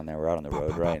stuff on there. We're out on the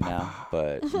road right now,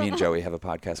 but me and Joey have a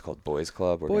podcast called Boys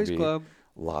Club. We're Boys gonna be Club.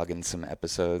 logging some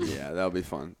episodes. Yeah, that'll be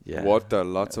fun. Yeah. Water,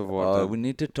 lots of water. We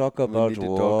need to talk We about need to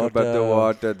water. talk about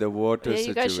the water Yeah, you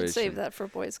situation. guys should save that for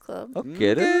Boys Club.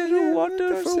 Okay, there's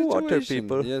water for water, situation.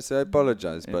 people. Yes, I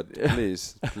apologize, but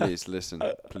please listen.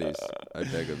 Please, I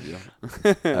beg of you.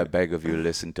 I beg of you,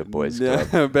 listen to Boys Yeah,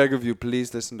 Club. I beg of you,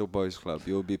 please listen to Boys Club.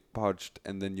 You'll be parched,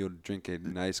 and then you'll drink a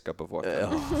nice cup of water.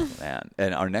 Oh, man.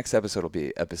 And our next episode will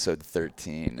be episode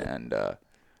 13. And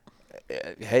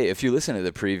hey, if you listen to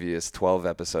the previous 12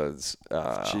 episodes,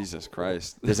 Jesus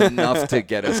Christ. there's enough to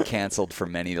get us canceled for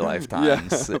many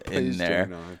lifetimes in please there.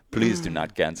 do not. Please do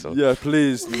not cancel. Yeah,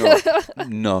 please, no.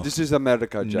 No. This is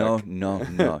America, Jack. No.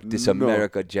 This No.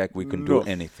 America, Jack. We can No. do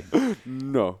anything.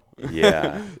 No.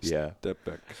 Yeah. Step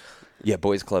back. Yeah,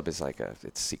 Boys Club is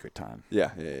it's secret time.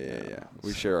 Yeah.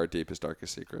 We share our deepest,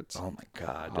 darkest secrets. Oh my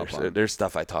God, Hop on. there's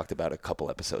stuff I talked about a couple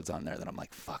episodes on there that I'm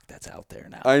like, fuck, that's out there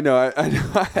now. I know. I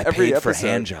know. I Every paid for episode.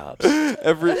 hand jobs.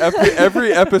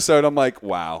 Every episode, I'm like,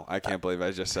 wow, I can't believe I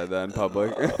just said that in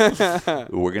public.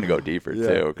 We're gonna go deeper Yeah,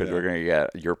 too, because yeah. we're gonna get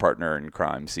your partner in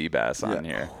crime, Seabass, on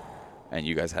Yeah. here, and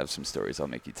you guys have some stories I'll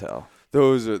make you tell.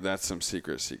 That's some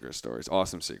secret stories.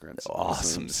 Awesome secrets.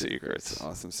 Awesome secrets.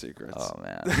 Awesome secrets. Oh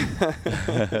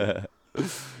man.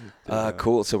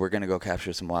 Cool. So we're gonna go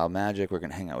capture some wild magic. We're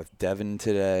gonna hang out with Devin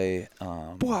today.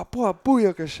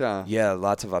 Booyakasha. Yeah,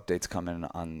 lots of updates coming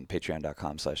on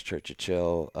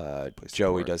patreon.com/churchofchill.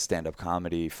 Joey does stand-up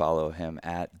comedy. Follow him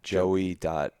at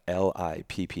joey.lipps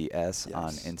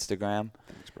on Instagram.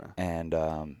 Thanks, bro. And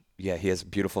yeah, he has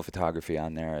beautiful photography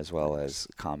on there as well as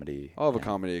comedy. I'll have a and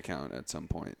comedy account at some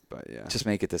point, but yeah. Just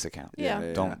make it this account.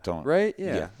 Yeah. Don't. Right?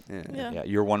 Yeah. Yeah.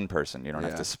 You're one person. You don't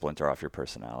have Yeah. to splinter off your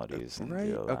personalities. And Right?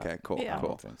 do that. Okay, cool. Yeah. I Cool.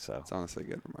 don't think so. It's honestly a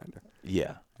good reminder.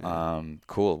 Yeah. Yeah.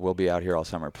 Cool. We'll be out here all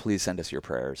summer. Please send us your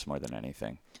prayers more than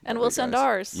anything. And Love we'll you send guys.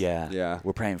 ours. Yeah. Yeah.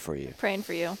 We're praying for you. Praying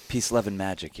for you. Peace, love, and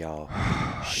magic, y'all.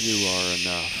 You are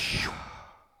enough.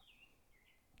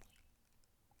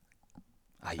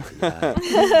 Ay, ay,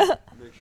 ay.